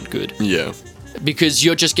people aren't good. Yeah. Because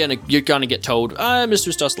you're gonna get told,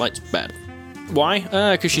 Mistress Dustlight's bad. Why?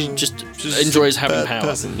 Because she just enjoys having power.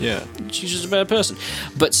 Person, yeah. She's just a bad person.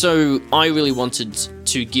 But so I really wanted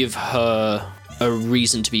to give her a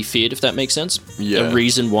reason to be feared, if that makes sense. Yeah. A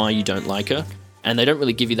reason why you don't like her. And they don't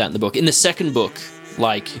really give you that in the book. In the second book,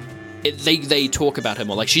 like, they talk about her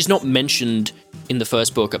more. Like, she's not mentioned in the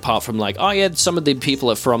first book, apart from like, oh yeah, some of the people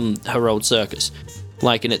are from her old circus.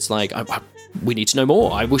 Like, and it's like, we need to know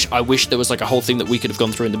more. I wish there was like a whole thing that we could have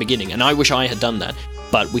gone through in the beginning, and I wish I had done that.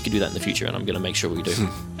 But we could do that in the future, and I'm going to make sure we do.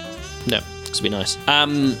 No, this will be nice.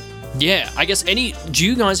 Yeah, I guess do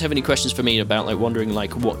you guys have any questions for me about like wondering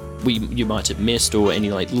like what you might have missed, or any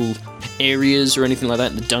like little areas or anything like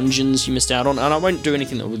that in the dungeons you missed out on? And I won't do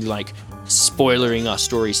anything that would be like spoilering our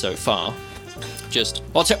story so far.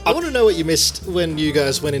 I want to know what you missed when you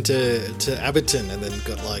guys went into Abberton and then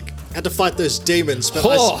had to fight those demons. But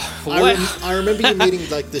I remember you meeting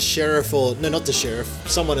like the sheriff, not the sheriff,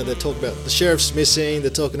 someone, and they're talking about the sheriff's missing.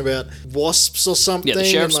 They're talking about wasps or something. Yeah, the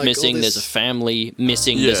sheriff's missing. There's a family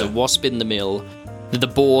missing. Yeah. There's a wasp in the mill. The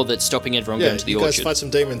boar that's stopping everyone going to the orchard. You guys fight some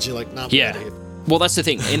demons. You're like, nah. Yeah. Well, that's the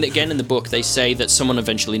thing. Again, in the book, they say that someone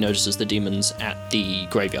eventually notices the demons at the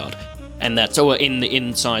graveyard, and that's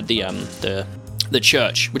inside the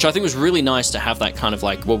church, which I think was really nice to have that kind of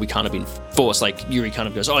like, well, we kind of been forced, like Yuri kind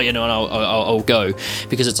of goes, oh, and I'll go,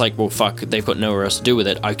 because it's like, well, fuck, they've got nowhere else to do with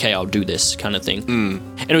it. Okay, I'll do this kind of thing.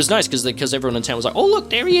 And it was nice because everyone in town was like, oh, look,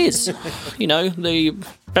 there he is. The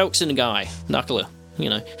Belkson guy, Knuckler,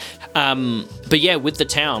 But yeah, with the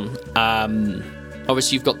town,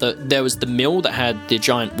 obviously you've got there was the mill that had the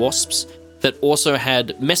giant wasps that also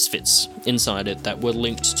had misfits inside it that were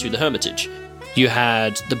linked to the Hermitage. You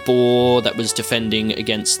had the boar that was defending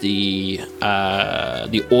against the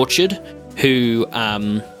orchard, who,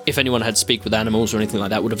 if anyone had speak with animals or anything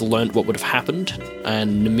like that, would have learned what would have happened.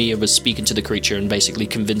 And Namia was speaking to the creature and basically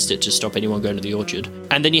convinced it to stop anyone going to the orchard.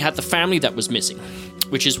 And then you had the family that was missing,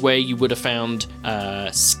 which is where you would have found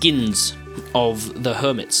skins of the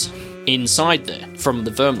hermits inside there from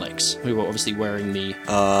the Vermlegs, who were obviously wearing the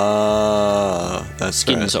That's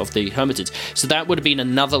skins right. of the Hermitage. So that would have been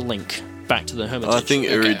another link back to the Hermitage. I think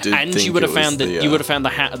Uri did and think you would have it was found that the, you would have found the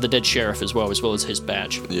hat of the dead sheriff as well as his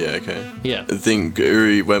badge. Yeah, okay. Yeah. I think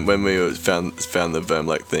Uri, when we found the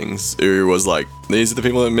Vermlek things, Uri was like, these are the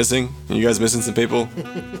people that are missing? Are you guys missing some people?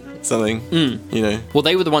 Something, you know? Well,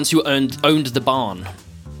 they were the ones who owned the barn.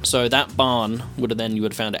 So that barn you would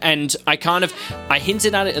have found it. And I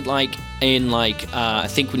hinted at it I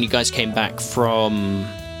think when you guys came back from,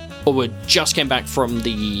 or just came back from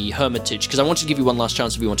the Hermitage, because I wanted to give you one last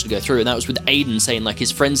chance if you wanted to go through, and that was with Aiden saying like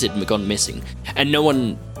his friends had gone missing, and no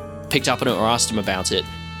one picked up on it or asked him about it.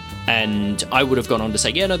 And I would have gone on to say,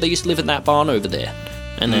 yeah, no, they used to live in that barn over there.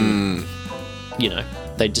 And then, you know,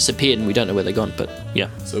 they disappeared and we don't know where they're gone, but yeah.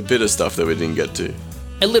 So a bit of stuff that we didn't get to.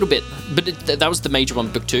 A little bit, but that was the major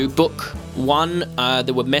one, book 2. Book 1,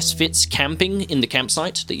 there were misfits camping in the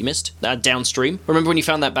campsite that you missed, downstream. Remember when you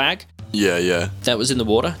found that bag? Yeah. That was in the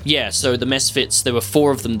water? Yeah, so the misfits, there were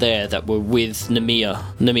 4 of them there that were with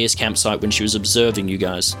Namia's campsite when she was observing you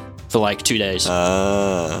guys for like 2 days.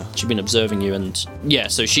 She'd been observing you, and yeah,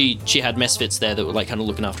 so she had misfits there that were like kind of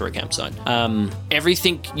looking after her campsite.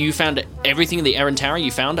 Everything in the Aaron Tower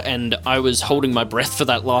you found, and I was holding my breath for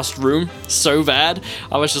that last room so bad.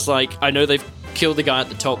 I was just like, I know they've killed the guy at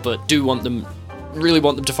the top, but really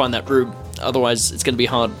want them to find that room. Otherwise, it's going to be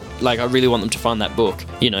hard. Like, I really want them to find that book,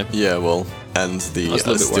 you know. Yeah, well, and the was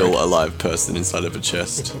a little bit still worried. alive person inside of a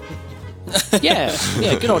chest. Yeah,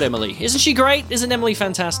 good old Emily. Isn't she great? Isn't Emily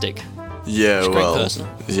fantastic? Yeah, a great well, person.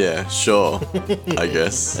 yeah, sure, I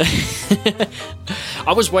guess.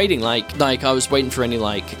 I was waiting, I was waiting for any,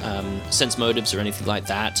 sense motives or anything like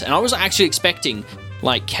that. And I was actually expecting,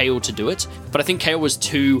 Kale to do it. But I think Kale was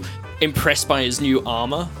too impressed by his new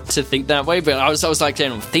armor to think that way. But I was like,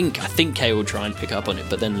 I think Kale would try and pick up on it.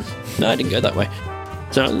 But then, no, I didn't go that way.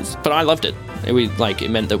 So, but I loved it. It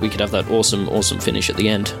meant that we could have that awesome finish at the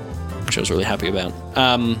end, which I was really happy about.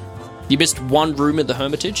 You missed one room at the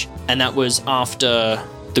Hermitage, and that was after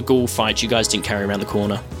the ghoul fight. You guys didn't carry on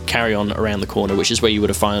around the corner, which is where you would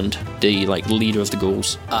have found the leader of the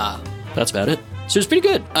ghouls. That's about it. So it was pretty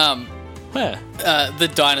good. Yeah.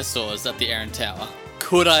 The dinosaurs at the Aaron Tower.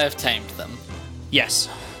 Could I have tamed them? Yes.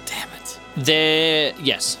 Damn it.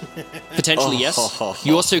 Yes. Potentially, yes.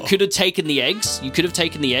 You also could have taken the eggs.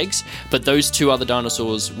 But those 2 other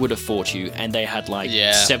dinosaurs would have fought you, and they had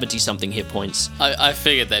 70-something hit points. I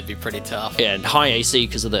figured they'd be pretty tough. Yeah, and high AC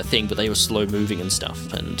because of their thing, but they were slow moving and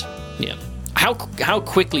stuff, and yeah. How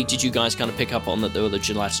quickly did you guys kind of pick up on that there were the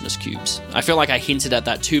gelatinous cubes? I feel like I hinted at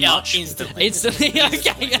that too much. Instantly.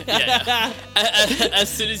 Okay. Yeah. As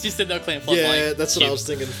soon as you said no clean plot, Yeah, that's what I was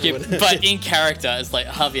thinking. But in character, it's like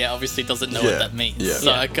Javier obviously doesn't know what that means. Yeah.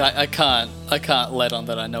 So I can't let on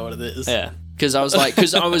that I know what it is. Yeah. Because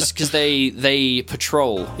they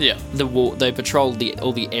patrol the wall, they patrol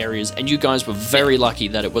all the areas, and you guys were very lucky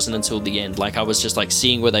that it wasn't until the end. I was just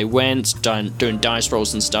seeing where they went, doing dice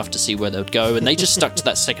rolls and stuff to see where they would go, and they just stuck to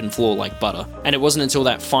that second floor like butter. And it wasn't until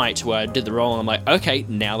that fight where I did the roll, and I'm like, okay,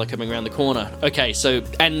 now they're coming around the corner. Okay, so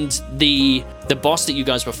and the boss that you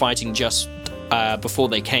guys were fighting just before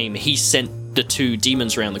they came, he sent the 2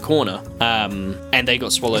 demons around the corner, and they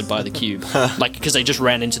got swallowed by the cube, because they just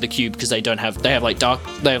ran into the cube because they have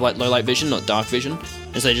low light vision, not dark vision,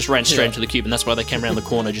 and so they just ran straight into the cube, and that's why they came around the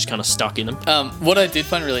corner just kind of stuck in them. What I did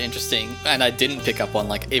find really interesting, and I didn't pick up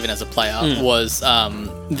on even as a player, was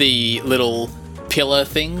the little pillar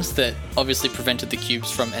things that obviously prevented the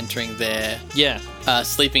cubes from entering their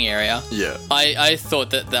sleeping area. Yeah. I thought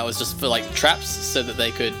that was just for traps so that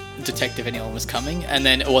they could detect if anyone was coming, and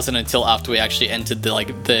then it wasn't until after we actually entered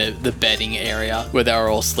the bedding area where they were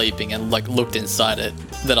all sleeping and looked inside it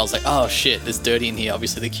that I was like, oh shit, it's dirty in here.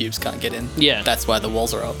 Obviously the cubes can't get in. Yeah. That's why the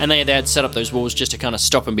walls are up. And they had set up those walls just to kind of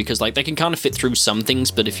stop them because they can kind of fit through some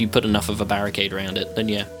things, but if you put enough of a barricade around it, then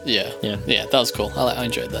yeah, that was cool. I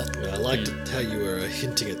enjoyed that. Yeah, I liked how you were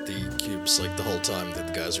hinting at the cubes the whole time that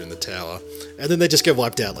the guys are in the tower, and then they just get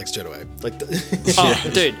wiped out straight away.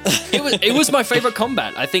 Dude, it was my favorite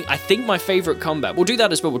combat. I think my favorite combat. We'll do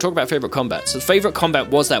that as well. We'll talk about favorite combat. So the favorite combat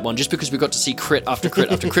was that one, just because we got to see crit after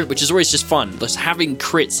crit after crit, which is always just fun. Just having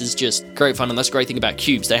crits is just great fun, and that's the great thing about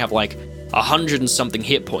cubes. They have 100 and something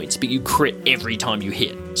hit points, but you crit every time you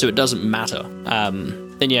hit, so it doesn't matter.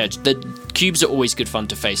 Then yeah, the cubes are always good fun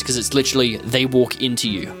to face because it's literally they walk into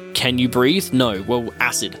you. Can you breathe? No. Well,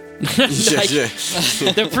 acid.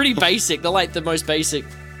 They're pretty basic. They're the most basic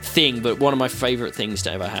thing, but one of my favorite things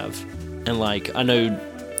to ever have. And I know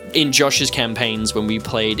in Josh's campaigns, when we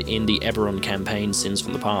played in the Eberron campaign, Sins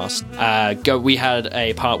from the Past, we had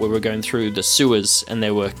a part where we were going through the sewers and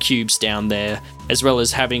there were cubes down there, as well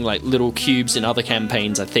as having like little cubes in other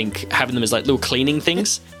campaigns. I think having them as like little cleaning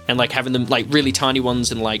things and like having them like really tiny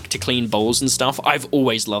ones and like to clean bowls and stuff. I've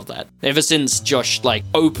always loved that. Ever since Josh like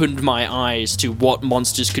opened my eyes to what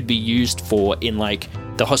monsters could be used for in like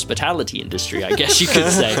the hospitality industry, I guess you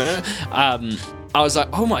could say. I was like,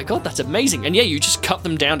 oh my god, that's amazing. And yeah, you just cut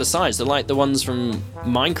them down to size. They're like the ones from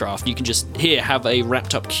Minecraft. You can just, here, have a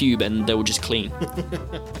wrapped up cube and they will just clean.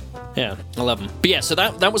 Yeah, I love them. But yeah, so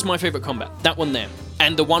that was my favorite combat. That one there.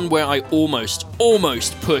 And the one where I almost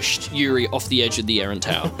pushed Yuri off the edge of the Aaron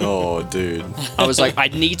Tower. Oh, dude. I was like, I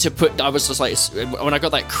was just like, when I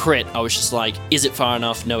got that crit, I was just like, is it far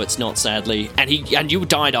enough? No, it's not, sadly. And you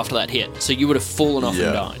died after that hit, so you would have fallen off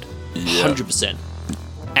and died. 100%.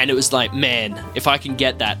 And it was like, man, if I can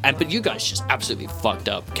get that. But you guys just absolutely fucked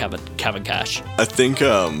up Kevin Cash. I think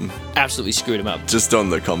Absolutely screwed him up. just on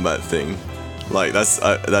the combat thing, like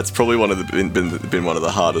that's probably one of the been one of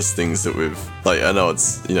the hardest things that we've, like, I know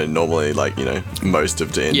it's, you know, normally like, you know, most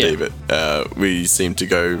of D&D, but we seem to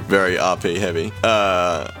go very RP heavy.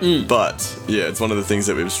 But yeah, it's one of the things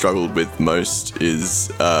that we've struggled with most is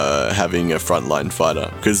having a frontline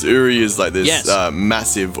fighter, because Uri is like this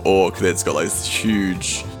massive orc that's got like this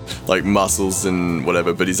huge like muscles and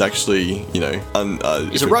whatever, but he's actually, you know,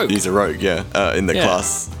 he's a rogue. He's a rogue, in the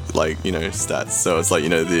class, like, you know, stats. So it's like, you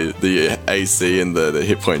know, the AC and the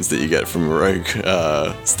hit points that you get from a rogue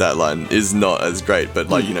stat line is not as great, but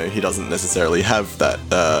like, you know, he doesn't necessarily have that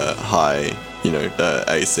high, you know,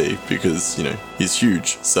 AC because, you know, he's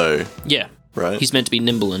huge. So yeah. Right. He's meant to be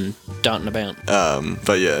nimble and darting about.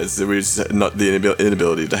 But yeah, so we just, not the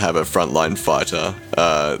inability to have a frontline fighter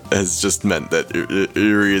has just meant that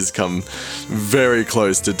Uri has come very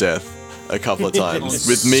close to death a couple of times.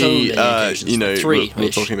 With me, you know, we were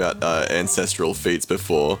talking about ancestral feats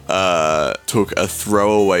before. Took a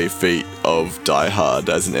throwaway feat of Die Hard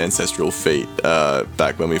as an ancestral feat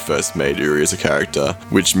back when we first made Uri as a character,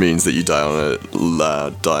 which means that you die on a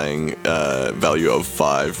dying value of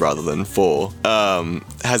 5 rather than 4.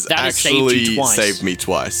 Has actually saved me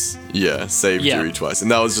twice. Yeah, saved Yuri twice. And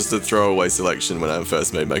that was just a throwaway selection when I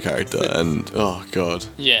first made my character. And, oh, God.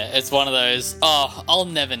 Yeah, it's one of those, I'll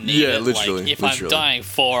never need it. Literally. Like, if I'm dying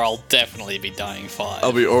 4, I'll definitely be dying 5.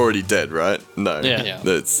 I'll be already dead, right? No. Yeah.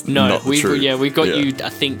 That's not true. Yeah, we've got you, I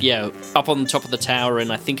think, up on the top of the tower,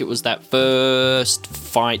 and I think it was that first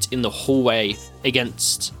fight in the hallway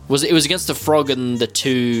against... It was against the frog and the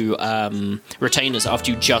 2 retainers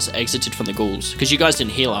after you just exited from the ghouls. Because you guys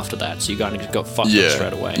didn't heal after that, so you kind of got fucked up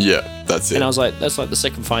straight away. Yeah, that's it. And I was like, that's like the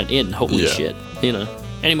second fight in. Holy shit. You know.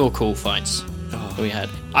 Any more cool fights that we had?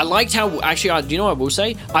 I liked how, actually, you know what I will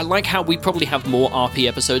say? I like how we probably have more RP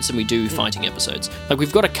episodes than we do fighting episodes. Like,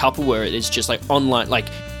 we've got a couple where it is just like online, like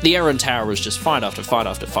the Aaron Tower was just fight after fight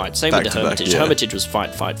after fight. Same with the Hermitage. Hermitage was fight,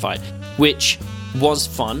 which was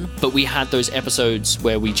fun, but we had those episodes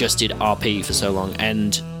where we just did RP for so long,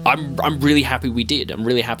 and I'm really happy we did. I'm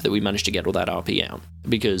really happy that we managed to get all that RP out,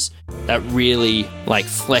 because that really like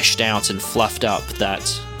fleshed out and fluffed up that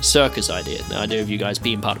circus idea, the idea of you guys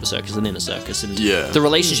being part of a circus and in a circus, and the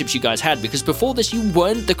relationships you guys had, because before this you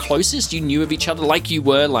weren't the closest you knew of each other. Like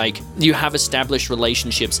you have established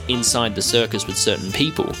relationships inside the circus with certain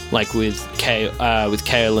people, like with Kale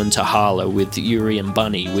and Tahala, with Yuri and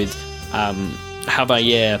Bunny, with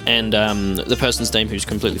Havayer and the person's name who's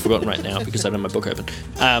completely forgotten right now because I don't have my book open.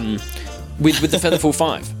 With the Featherfall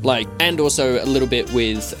 5, like, and also a little bit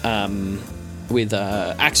with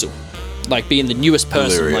Axel, like being the newest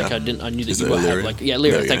person. Illyria. Like I knew that you were had, like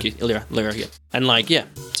Illyria. Thank you, Illyria. Yeah, and like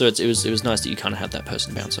so it was nice that you kind of had that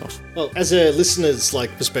person bounce off. Well, as a listener's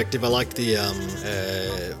like perspective, I liked the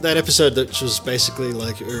that episode that was basically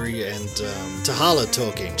like Uri and Tahala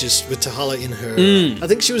talking, just with Tahala in her. I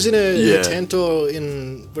think she was in a tent or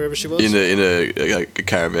in wherever she was. In a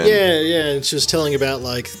caravan. Yeah, and she was telling about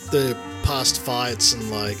like the past fights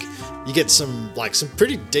and like. You get some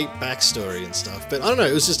pretty deep backstory and stuff, but I don't know.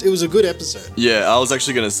 It was a good episode. Yeah, I was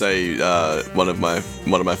actually gonna say one of my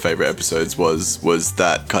favorite episodes was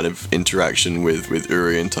that kind of interaction with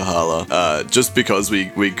Uri and Tahala. Just because we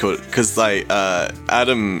could, because like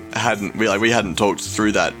Adam we hadn't talked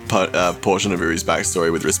through that portion of Uri's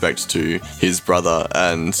backstory with respect to his brother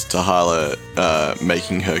and Tahala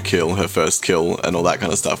making her first kill and all that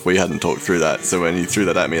kind of stuff. We hadn't talked through that, so when he threw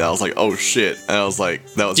that at me, I was like, oh shit, and I was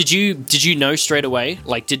like, that was. Did you know straight away?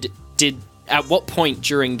 Like, did at what point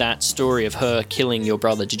during that story of her killing your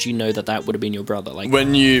brother did you know that would have been your brother? Like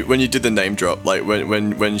when you did the name drop, like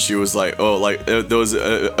when she was like, oh, like there was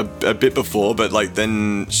a bit before, but like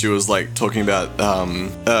then she was like talking about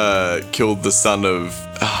killed the son of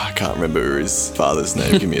I can't remember Uri's father's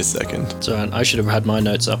name. Give me a second. So I should have had my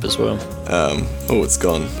notes up as well. Oh, it's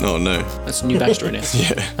gone. Oh no. That's a new backstory now.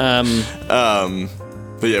 Yeah.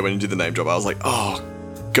 But yeah, when you did the name drop, I was like, oh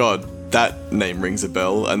god, that name rings a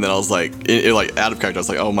bell. And then I was like, like out of character, I was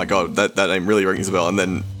like, oh my god, that name really rings a bell. And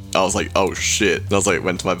then I was like, oh shit. And I was like,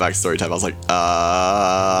 went to my backstory tab. I was like,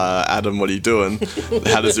 Adam, what are you doing?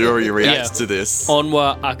 How does Uri react to this?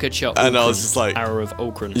 Onwa Akacha. And I was just like, Arrow of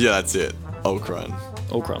Ulkran. Yeah, that's it. Ulkran.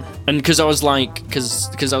 And because I was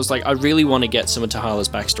like, I really want to get some of Tahala's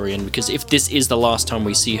backstory in, because if this is the last time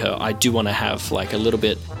we see her, I do want to have like a little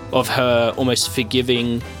bit of her almost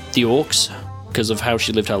forgiving the orcs because of how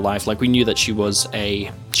she lived her life. Like we knew that she was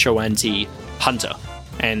a Shoanti hunter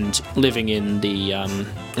and living in the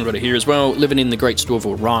I've got it here as well, living in the Great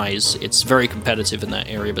Storval Rise. It's very competitive in that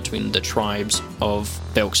area between the tribes of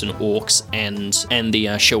Belks and Orcs and the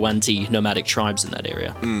Shoanti nomadic tribes in that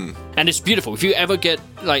area. And it's beautiful. If you ever get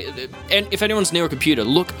like, and if anyone's near a computer,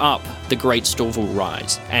 look up the Great Storval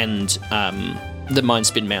Rise and the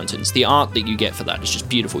Mindspin Mountains. The art that you get for that is just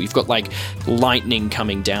beautiful. You've got like lightning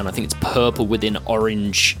coming down. I think it's purple within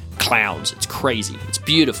orange clouds. It's crazy. It's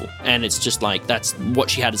beautiful. And it's just like, that's what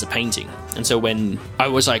she had as a painting. And so when I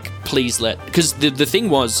was like, please because the thing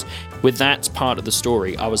was, with that part of the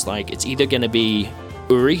story, I was like, it's either going to be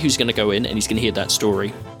Uri who's going to go in and he's going to hear that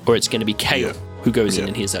story, or it's going to be Kale who goes in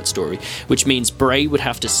and hears that story, which means Bray would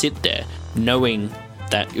have to sit there knowing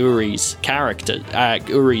that Uri's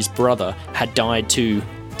brother had died to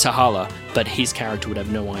Tahala, but his character would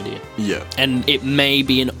have no idea. Yeah. And it may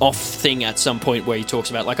be an off thing at some point where he talks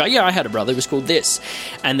about like, oh yeah, I had a brother, it was called this.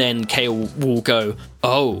 And then Kale will go,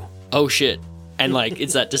 oh shit. And like,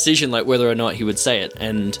 it's that decision, like whether or not he would say it.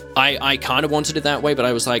 And I kind of wanted it that way, but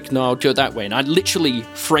I was like, no, I'll do it that way. And I literally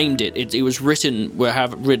framed it. It was written, we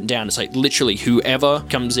have it written down. It's like literally whoever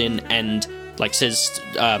comes in and like says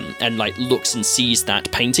and like looks and sees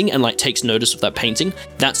that painting and like takes notice of that painting,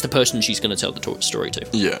 that's the person she's going to tell the story to.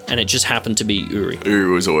 Yeah. And it just happened to be Uri.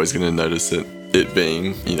 Uri was always going to notice it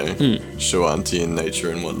being, you know, Shoanti in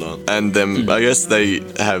nature and whatnot. And then I guess they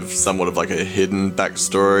have somewhat of like a hidden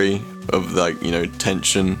backstory of like, you know,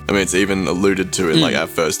 tension. I mean, it's even alluded to in like our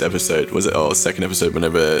first episode. Was it? Oh, second episode. When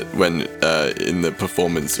in the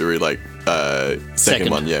performance, Uri like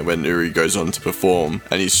second one, yeah, when Uri goes on to perform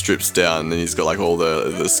and he strips down and he's got like all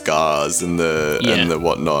the scars and the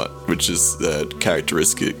whatnot, which is the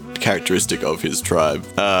characteristic of his tribe.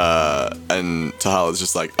 And Tahala's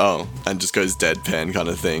just like, oh, and just goes deadpan kind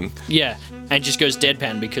of thing. Yeah, and just goes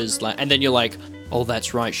deadpan because like, and then you're like, oh,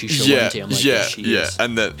 that's right, she's Shoanti. I'm like, yes, she is.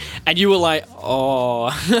 And you were like, oh.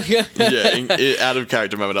 Out of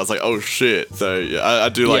character moment, I was like, oh shit. So yeah, I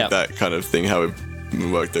do like that kind of thing, how we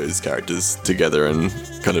work those characters together and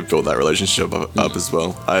kind of build that relationship up as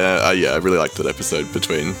well. I really liked that episode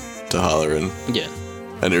between Tahala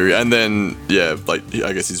and Uri. And then, like,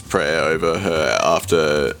 I guess his prayer over her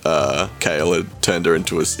after Kale had turned her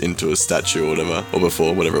into a statue or whatever, or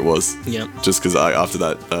before, whatever it was. Yeah. Just because after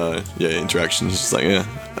that, interaction, he's just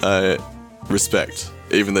like, respect.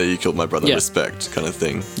 Even though you killed my brother, respect kind of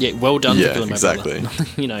thing. Yeah, well done for killing my exactly. brother.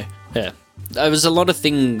 You know, There was a lot of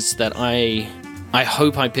things that I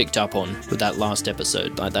hope I picked up on with that last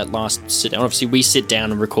episode, like that last sit down. Obviously, we sit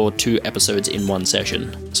down and record 2 episodes in one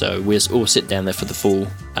session. So we all sit down there for the full,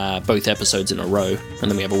 both episodes in a row,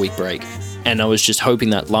 and then we have a week break. And I was just hoping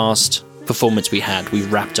that last performance we had, we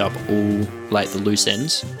wrapped up all, like, the loose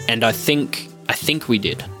ends. And I think we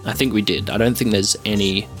did. I don't think there's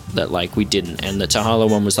any that, like, we didn't. And the Tahala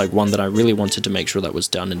one was, like, one that I really wanted to make sure that was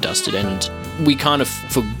done and dusted. And we kind of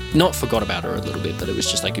not forgot about her a little bit, but it was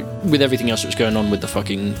just, like, with everything else that was going on with the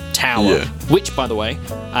fucking tower, which, by the way,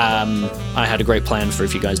 I had a great plan for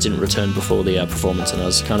if you guys didn't return before the performance, and I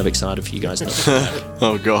was kind of excited for you guys not to come back.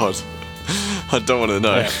 Oh, God. I don't want to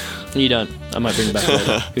know. Yeah. You don't. I might bring it back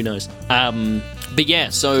later. Who knows? But yeah,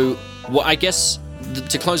 so I guess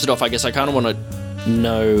to close it off, I guess I kind of want to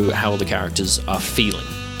know how the characters are feeling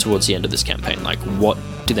towards the end of this campaign. Like, what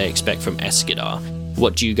do they expect from Eskidar?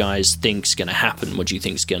 What do you guys think's going to happen? What do you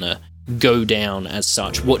think's going to go down as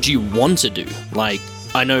such? What do you want to do? Like,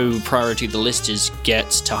 I know priority of the list is get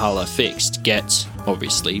Tahala fixed. Get,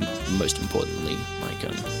 obviously, most importantly, like,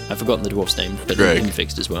 I've forgotten the dwarf's name, but him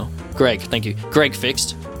fixed as well. Greg, thank you. Greg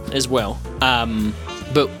fixed as well.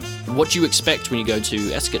 But what do you expect when you go to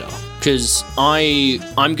Eskidar? Because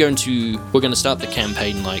we're going to start the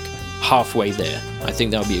campaign, like, halfway there. I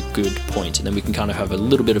think that would be a good point, and then we can kind of have a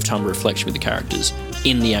little bit of time of reflection with the characters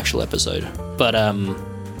in the actual episode. But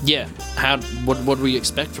yeah, what do we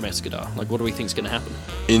expect from Escadar? Like, what do we think is going to happen?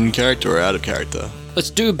 In character or out of character? Let's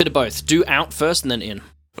do a bit of both. Do out first and then in.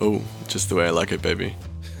 Oh, just the way I like it, baby.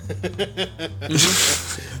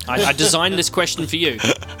 I designed this question for you.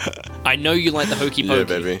 I know you like the hokey pokey.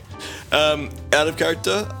 Yeah, baby. Out of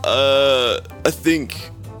character, I think.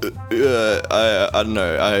 I don't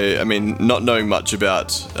know. I mean, not knowing much about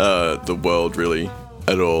the world really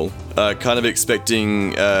at all. Kind of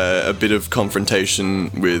expecting a bit of confrontation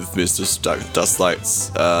with Mr.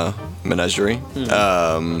 Dustlight's menagerie.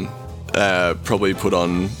 Probably put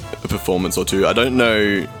on a performance or two. I don't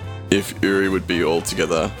know if Uri would be all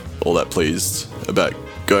that pleased about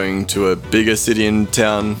going to a bigger city and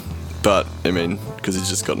town, but I mean, because he's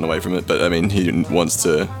just gotten away from it. But I mean, he wants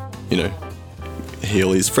to,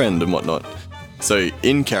 heal his friend and whatnot. So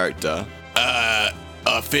in character, I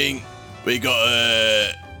think we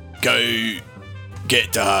gotta go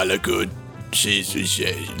get Tahala good. She's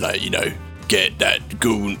like, get that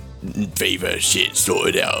ghoul fever shit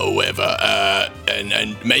sorted out or whatever.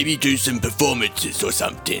 And maybe do some performances or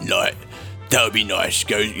something like. That would be nice.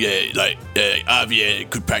 Go, Javier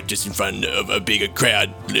could practice in front of a bigger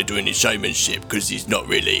crowd doing his showmanship because he's not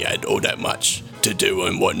really had all that much to do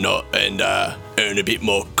and whatnot, and earn a bit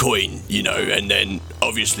more coin, and then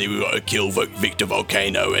obviously we've got to kill Victor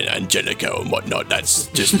Volcano and Angelica and whatnot. That's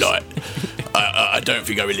just like, I don't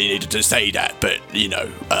think I really needed to say that, but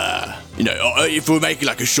if we're making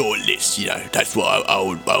like a short list, that's what I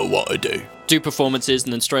would want to do. Do performances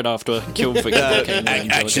and then straight after kill Victor Volcano.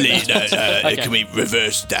 Actually, Okay. Can we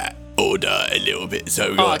reverse that order a little bit?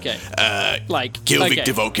 So, kill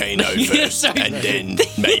Victor Volcano first, and then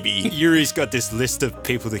maybe Yuri's got this list of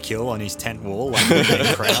people to kill on his tent wall, like with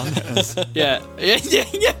their crown. Yeah.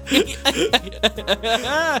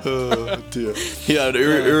 Oh dear.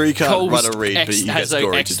 Uri can't Cole's write or read, but he has gets a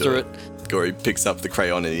Gory X to do to it. Gory picks up the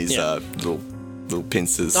crayon in his little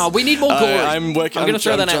pincers. Oh, we need more Gory. I'm going to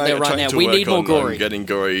throw that out there right now. We need more Gory. Getting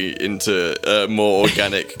Gory into a more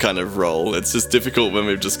organic kind of role. It's just difficult when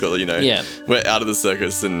we've just got, we're out of the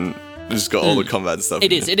circus and just got all the combat and stuff.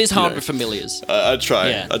 It is hard with familiars. I try.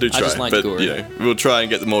 Yeah, I do try. I just like but, Gory. we'll try and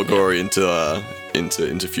get more Gory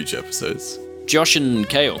into future episodes. Josh and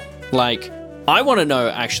Kale, I want to know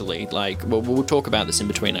actually, we'll talk about this in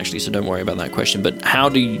between actually, so don't worry about that question. But how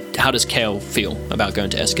does Kale feel about going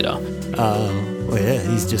to Escadar?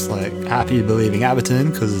 He's just happy to be leaving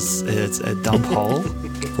Aberton because it's a dump hole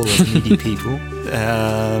full of needy people.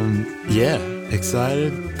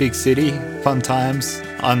 Excited, big city, fun times,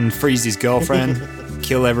 unfreeze his girlfriend,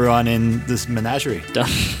 kill everyone in this menagerie.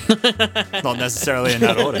 Not necessarily in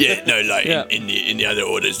that order. Yeah, no, in the other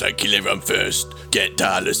orders, kill everyone first, get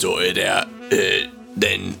Tahala sorted out,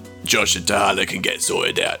 then Josh and Tahala can get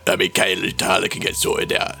sorted out. I mean, Kayla and Tahala can get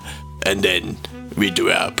sorted out, and then we do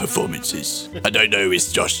our performances. I don't know who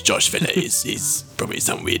this Josh fella is. He's probably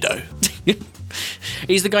some weirdo.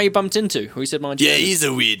 He's the guy you bumped into, who he said, mind you. Yeah, he's a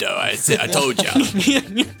weirdo. I told you.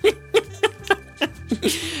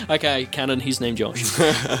 Okay, canon, he's named Josh.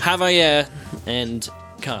 Javier and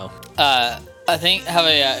Kyle. I think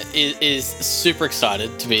Javier is super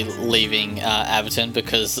excited to be leaving Aberton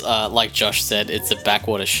because, like Josh said, it's a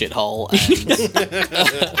backwater shithole, and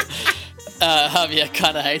Javier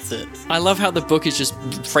kind of hates it. I love how the book is just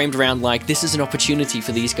framed around this is an opportunity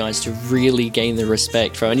for these guys to really gain the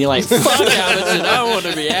respect from, and you're like, fuck Aberton, I want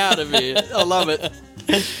to be out of here. I love it.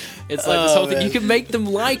 It's this whole thing. You can make them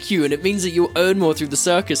like you, and it means that you earn more through the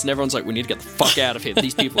circus, and everyone's like, we need to get the fuck out of here.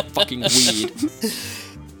 These people are fucking weird.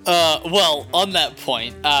 Well, on that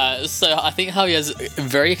point, so I think Javier's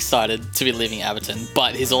very excited to be leaving Aberton,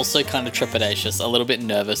 but he's also kind of trepidatious, a little bit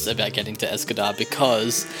nervous about getting to Escadar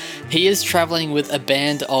because he is traveling with a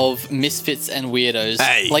band of misfits and weirdos,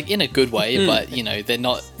 in a good way, but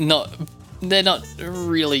they're not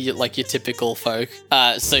really your typical folk.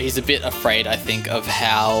 So he's a bit afraid, I think, of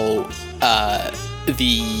how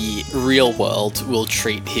the real world will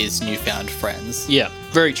treat his newfound friends. Yeah,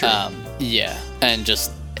 very true. And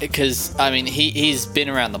just because, he's been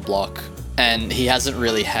around the block and he hasn't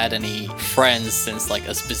really had any friends since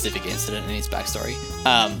a specific incident in his backstory.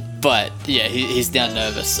 But yeah, he's now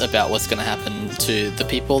nervous about what's going to happen to the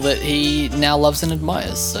people that he now loves and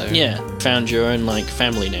admires. So yeah, found your own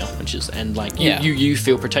family now, which is you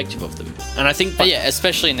feel protective of them, and I think.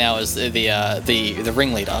 Especially now as the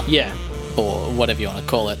ringleader. Yeah. Or whatever you want to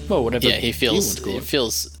call it. Well, whatever. Yeah, he feels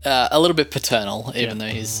a little bit paternal, even though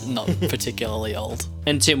he's not particularly old.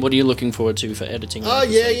 And Tim, what are you looking forward to for editing? Oh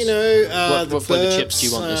yeah, what flavor chips do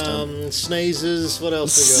you want this time? Sneezes. What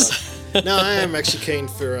else we got? No, I am actually keen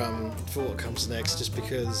for what comes next, just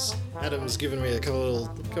because Adam's given me a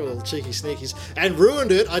couple little cheeky sneakies and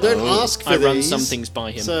ruined it. I don't ask for I these. run some things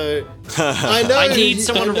by him. So I know I need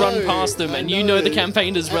someone to run know, past them, I and you know the know.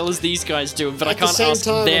 campaign as well as these guys do, but I At the can't same ask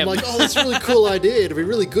time, them. I'm like, oh, that's a really cool idea. It'd be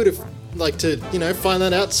really good if, like, to find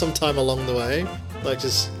that out sometime along the way, like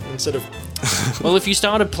just instead of. Well, if you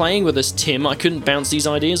started playing with us, Tim, I couldn't bounce these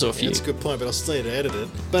ideas off Yeah, you. that's a good point, but I'll still need to edit it.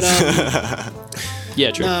 But Yeah,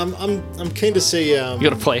 true. I'm keen to see. You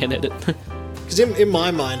gotta play and edit. Because in my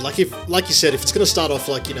mind, like you said, if it's going to start off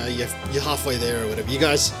like you're halfway there or whatever, you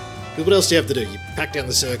guys, what else do you have to do? You pack down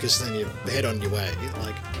the circus, and then you head on your way.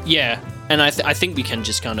 Like, Yeah, and I think we can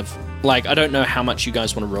just kind of, like, I don't know how much you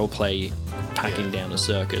guys want to roleplay packing down a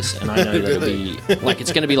circus, and I know that it'll be, like,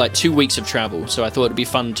 it's going to be like 2 weeks of travel, so I thought it'd be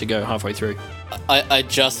fun to go halfway through. I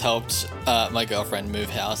just helped my girlfriend move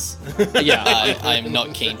house. Yeah. I'm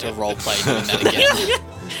not keen to roleplay doing that again.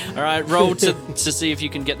 All right, roll to see if you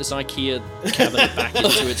can get this IKEA cabinet back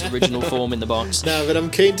into its original form in the box. no, but I'm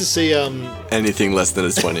keen to see. Anything less than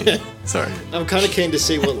a 20. Sorry. I'm kind of keen to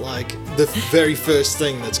see what like the very first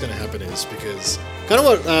thing that's going to happen is, because kind of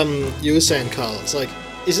what you were saying, Carl. It's like,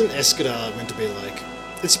 isn't Escadar meant to be like?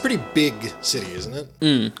 It's a pretty big city, isn't it?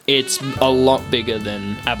 It's a lot bigger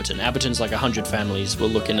than Abberton. Abberton's like 100 families. We're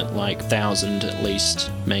looking at like 1,000 at least,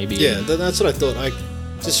 maybe. Yeah, that's what I thought.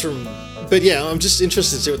 But yeah, I'm just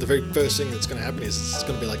interested to see what the very first thing that's going to happen is. It's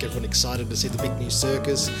going to be like everyone excited to see the big new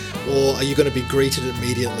circus, or are you going to be greeted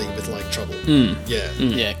immediately with like trouble? Yeah.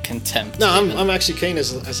 Yeah, contempt. No, I'm actually keen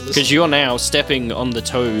as a listener. Because you're now stepping on the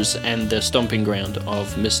toes and the stomping ground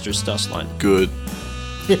of Mistress Dustline. Good.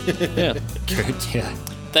 Yeah. Good, yeah.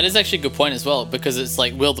 That is actually a good point as well, because it's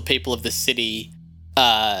like, will the people of the city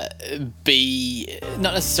be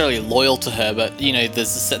not necessarily loyal to her, but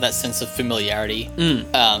there's that sense of familiarity.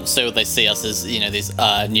 So they see us as these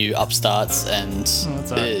new upstarts and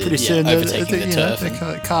Pretty soon, overtaking the turf. They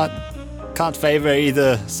can't favour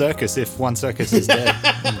either circus if one circus is dead.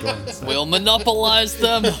 and gone, so. We'll monopolize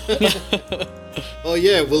them. Oh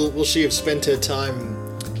yeah, will she have spent her time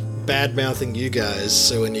bad mouthing you guys?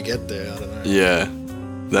 So when you get there, I don't know. Yeah.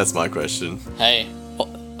 That's my question. Hey,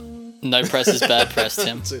 no press is bad press,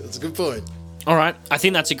 Tim. That's a good point. All right, I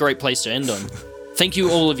think that's a great place to end on. Thank you,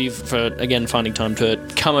 all of you, for again finding time to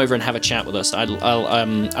come over and have a chat with us.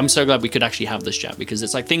 I'm so glad we could actually have this chat, because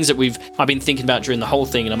it's like things that I've been thinking about during the whole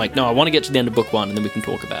thing, and I'm like, no, I want to get to the end of book 1 and then we can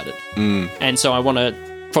talk about it. And so I want to,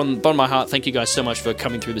 from the bottom of my heart, thank you guys so much for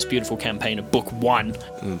coming through this beautiful campaign of book 1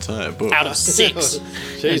 An entire book. out of 6. And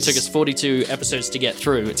it took us 42 episodes to get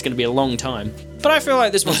through. It's going to be a long time. But I feel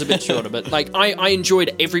like this one's a bit shorter. But like, I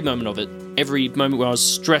enjoyed every moment of it. Every moment where I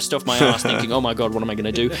was stressed off my ass thinking, oh my god, what am I going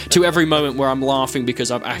to do? To every moment where I'm laughing because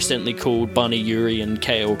I've accidentally called Bunny Yuri and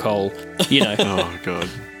Kale Cole. Oh, God.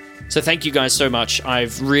 So thank you guys so much.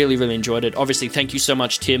 I've really, really enjoyed it. Obviously, thank you so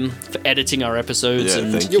much, Tim, for editing our episodes Yeah,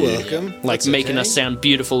 and thank You're you. welcome. like That's making okay. us sound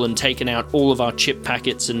beautiful and taking out all of our chip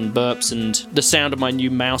packets and burps and the sound of my new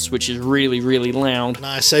mouse, which is really, really loud.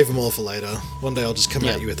 Nah, save them all for later. One day I'll just come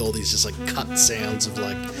Yeah. at you with all these just like cut sounds of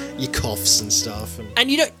like your coughs and stuff. And And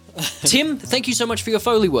Tim, thank you so much for your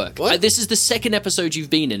Foley work. What? This is the second episode you've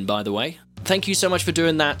been in, by the way. Thank you so much for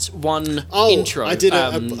doing that one oh, intro. I did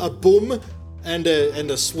a boom and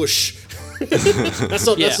a swoosh. that's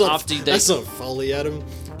not Yeah, that's not after they- that's not Foley, Adam.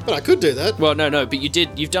 But I could do that. Well, no, but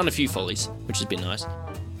you've done a few Follies, which has been nice.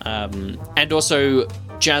 And also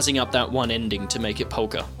jazzing up that one ending to make it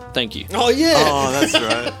polka. Thank you. Oh yeah, Oh, that's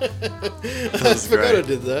right. I forgot I great.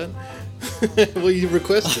 did that. Well, you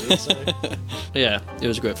requested it. So. Yeah, it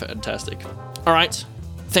was great, fantastic. All right,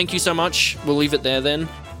 thank you so much. We'll leave it there then.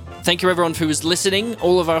 Thank you everyone who was listening,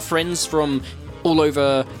 all of our friends from all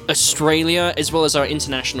over Australia, as well as our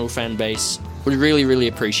international fan base. We really, really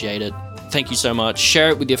appreciate it. Thank you so much. Share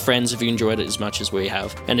it with your friends if you enjoyed it as much as we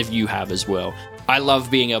have, and if you have as well. I love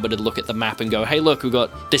being able to look at the map and go, hey, look, we've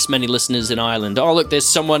got this many listeners in Ireland. Oh, look, there's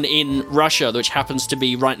someone in Russia, which happens to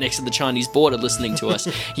be right next to the Chinese border listening to us,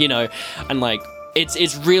 and like,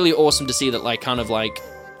 it's really awesome to see that, like, kind of like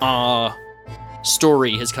our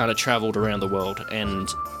story has kind of traveled around the world, and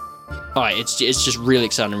it's just really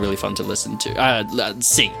exciting and really fun to listen to,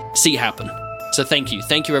 see happen. So thank you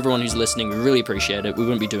everyone who's listening. We really appreciate it. We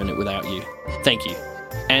wouldn't be doing it without you. Thank you.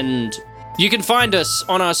 And you can find us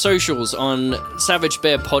on our socials on Savage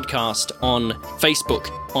Bear Podcast on Facebook,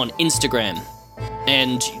 on Instagram.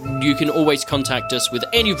 And you can always contact us with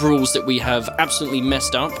any rules that we have absolutely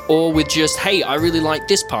messed up, or with just, hey, I really like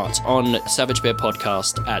this part, on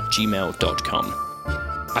savagebearpodcast@gmail.com.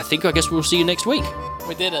 I guess we'll see you next week.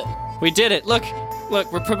 We did it. We did it. Look,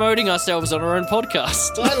 we're promoting ourselves on our own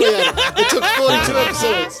podcast. Finally, Adam. It took only 2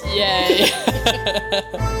 episodes. Yay.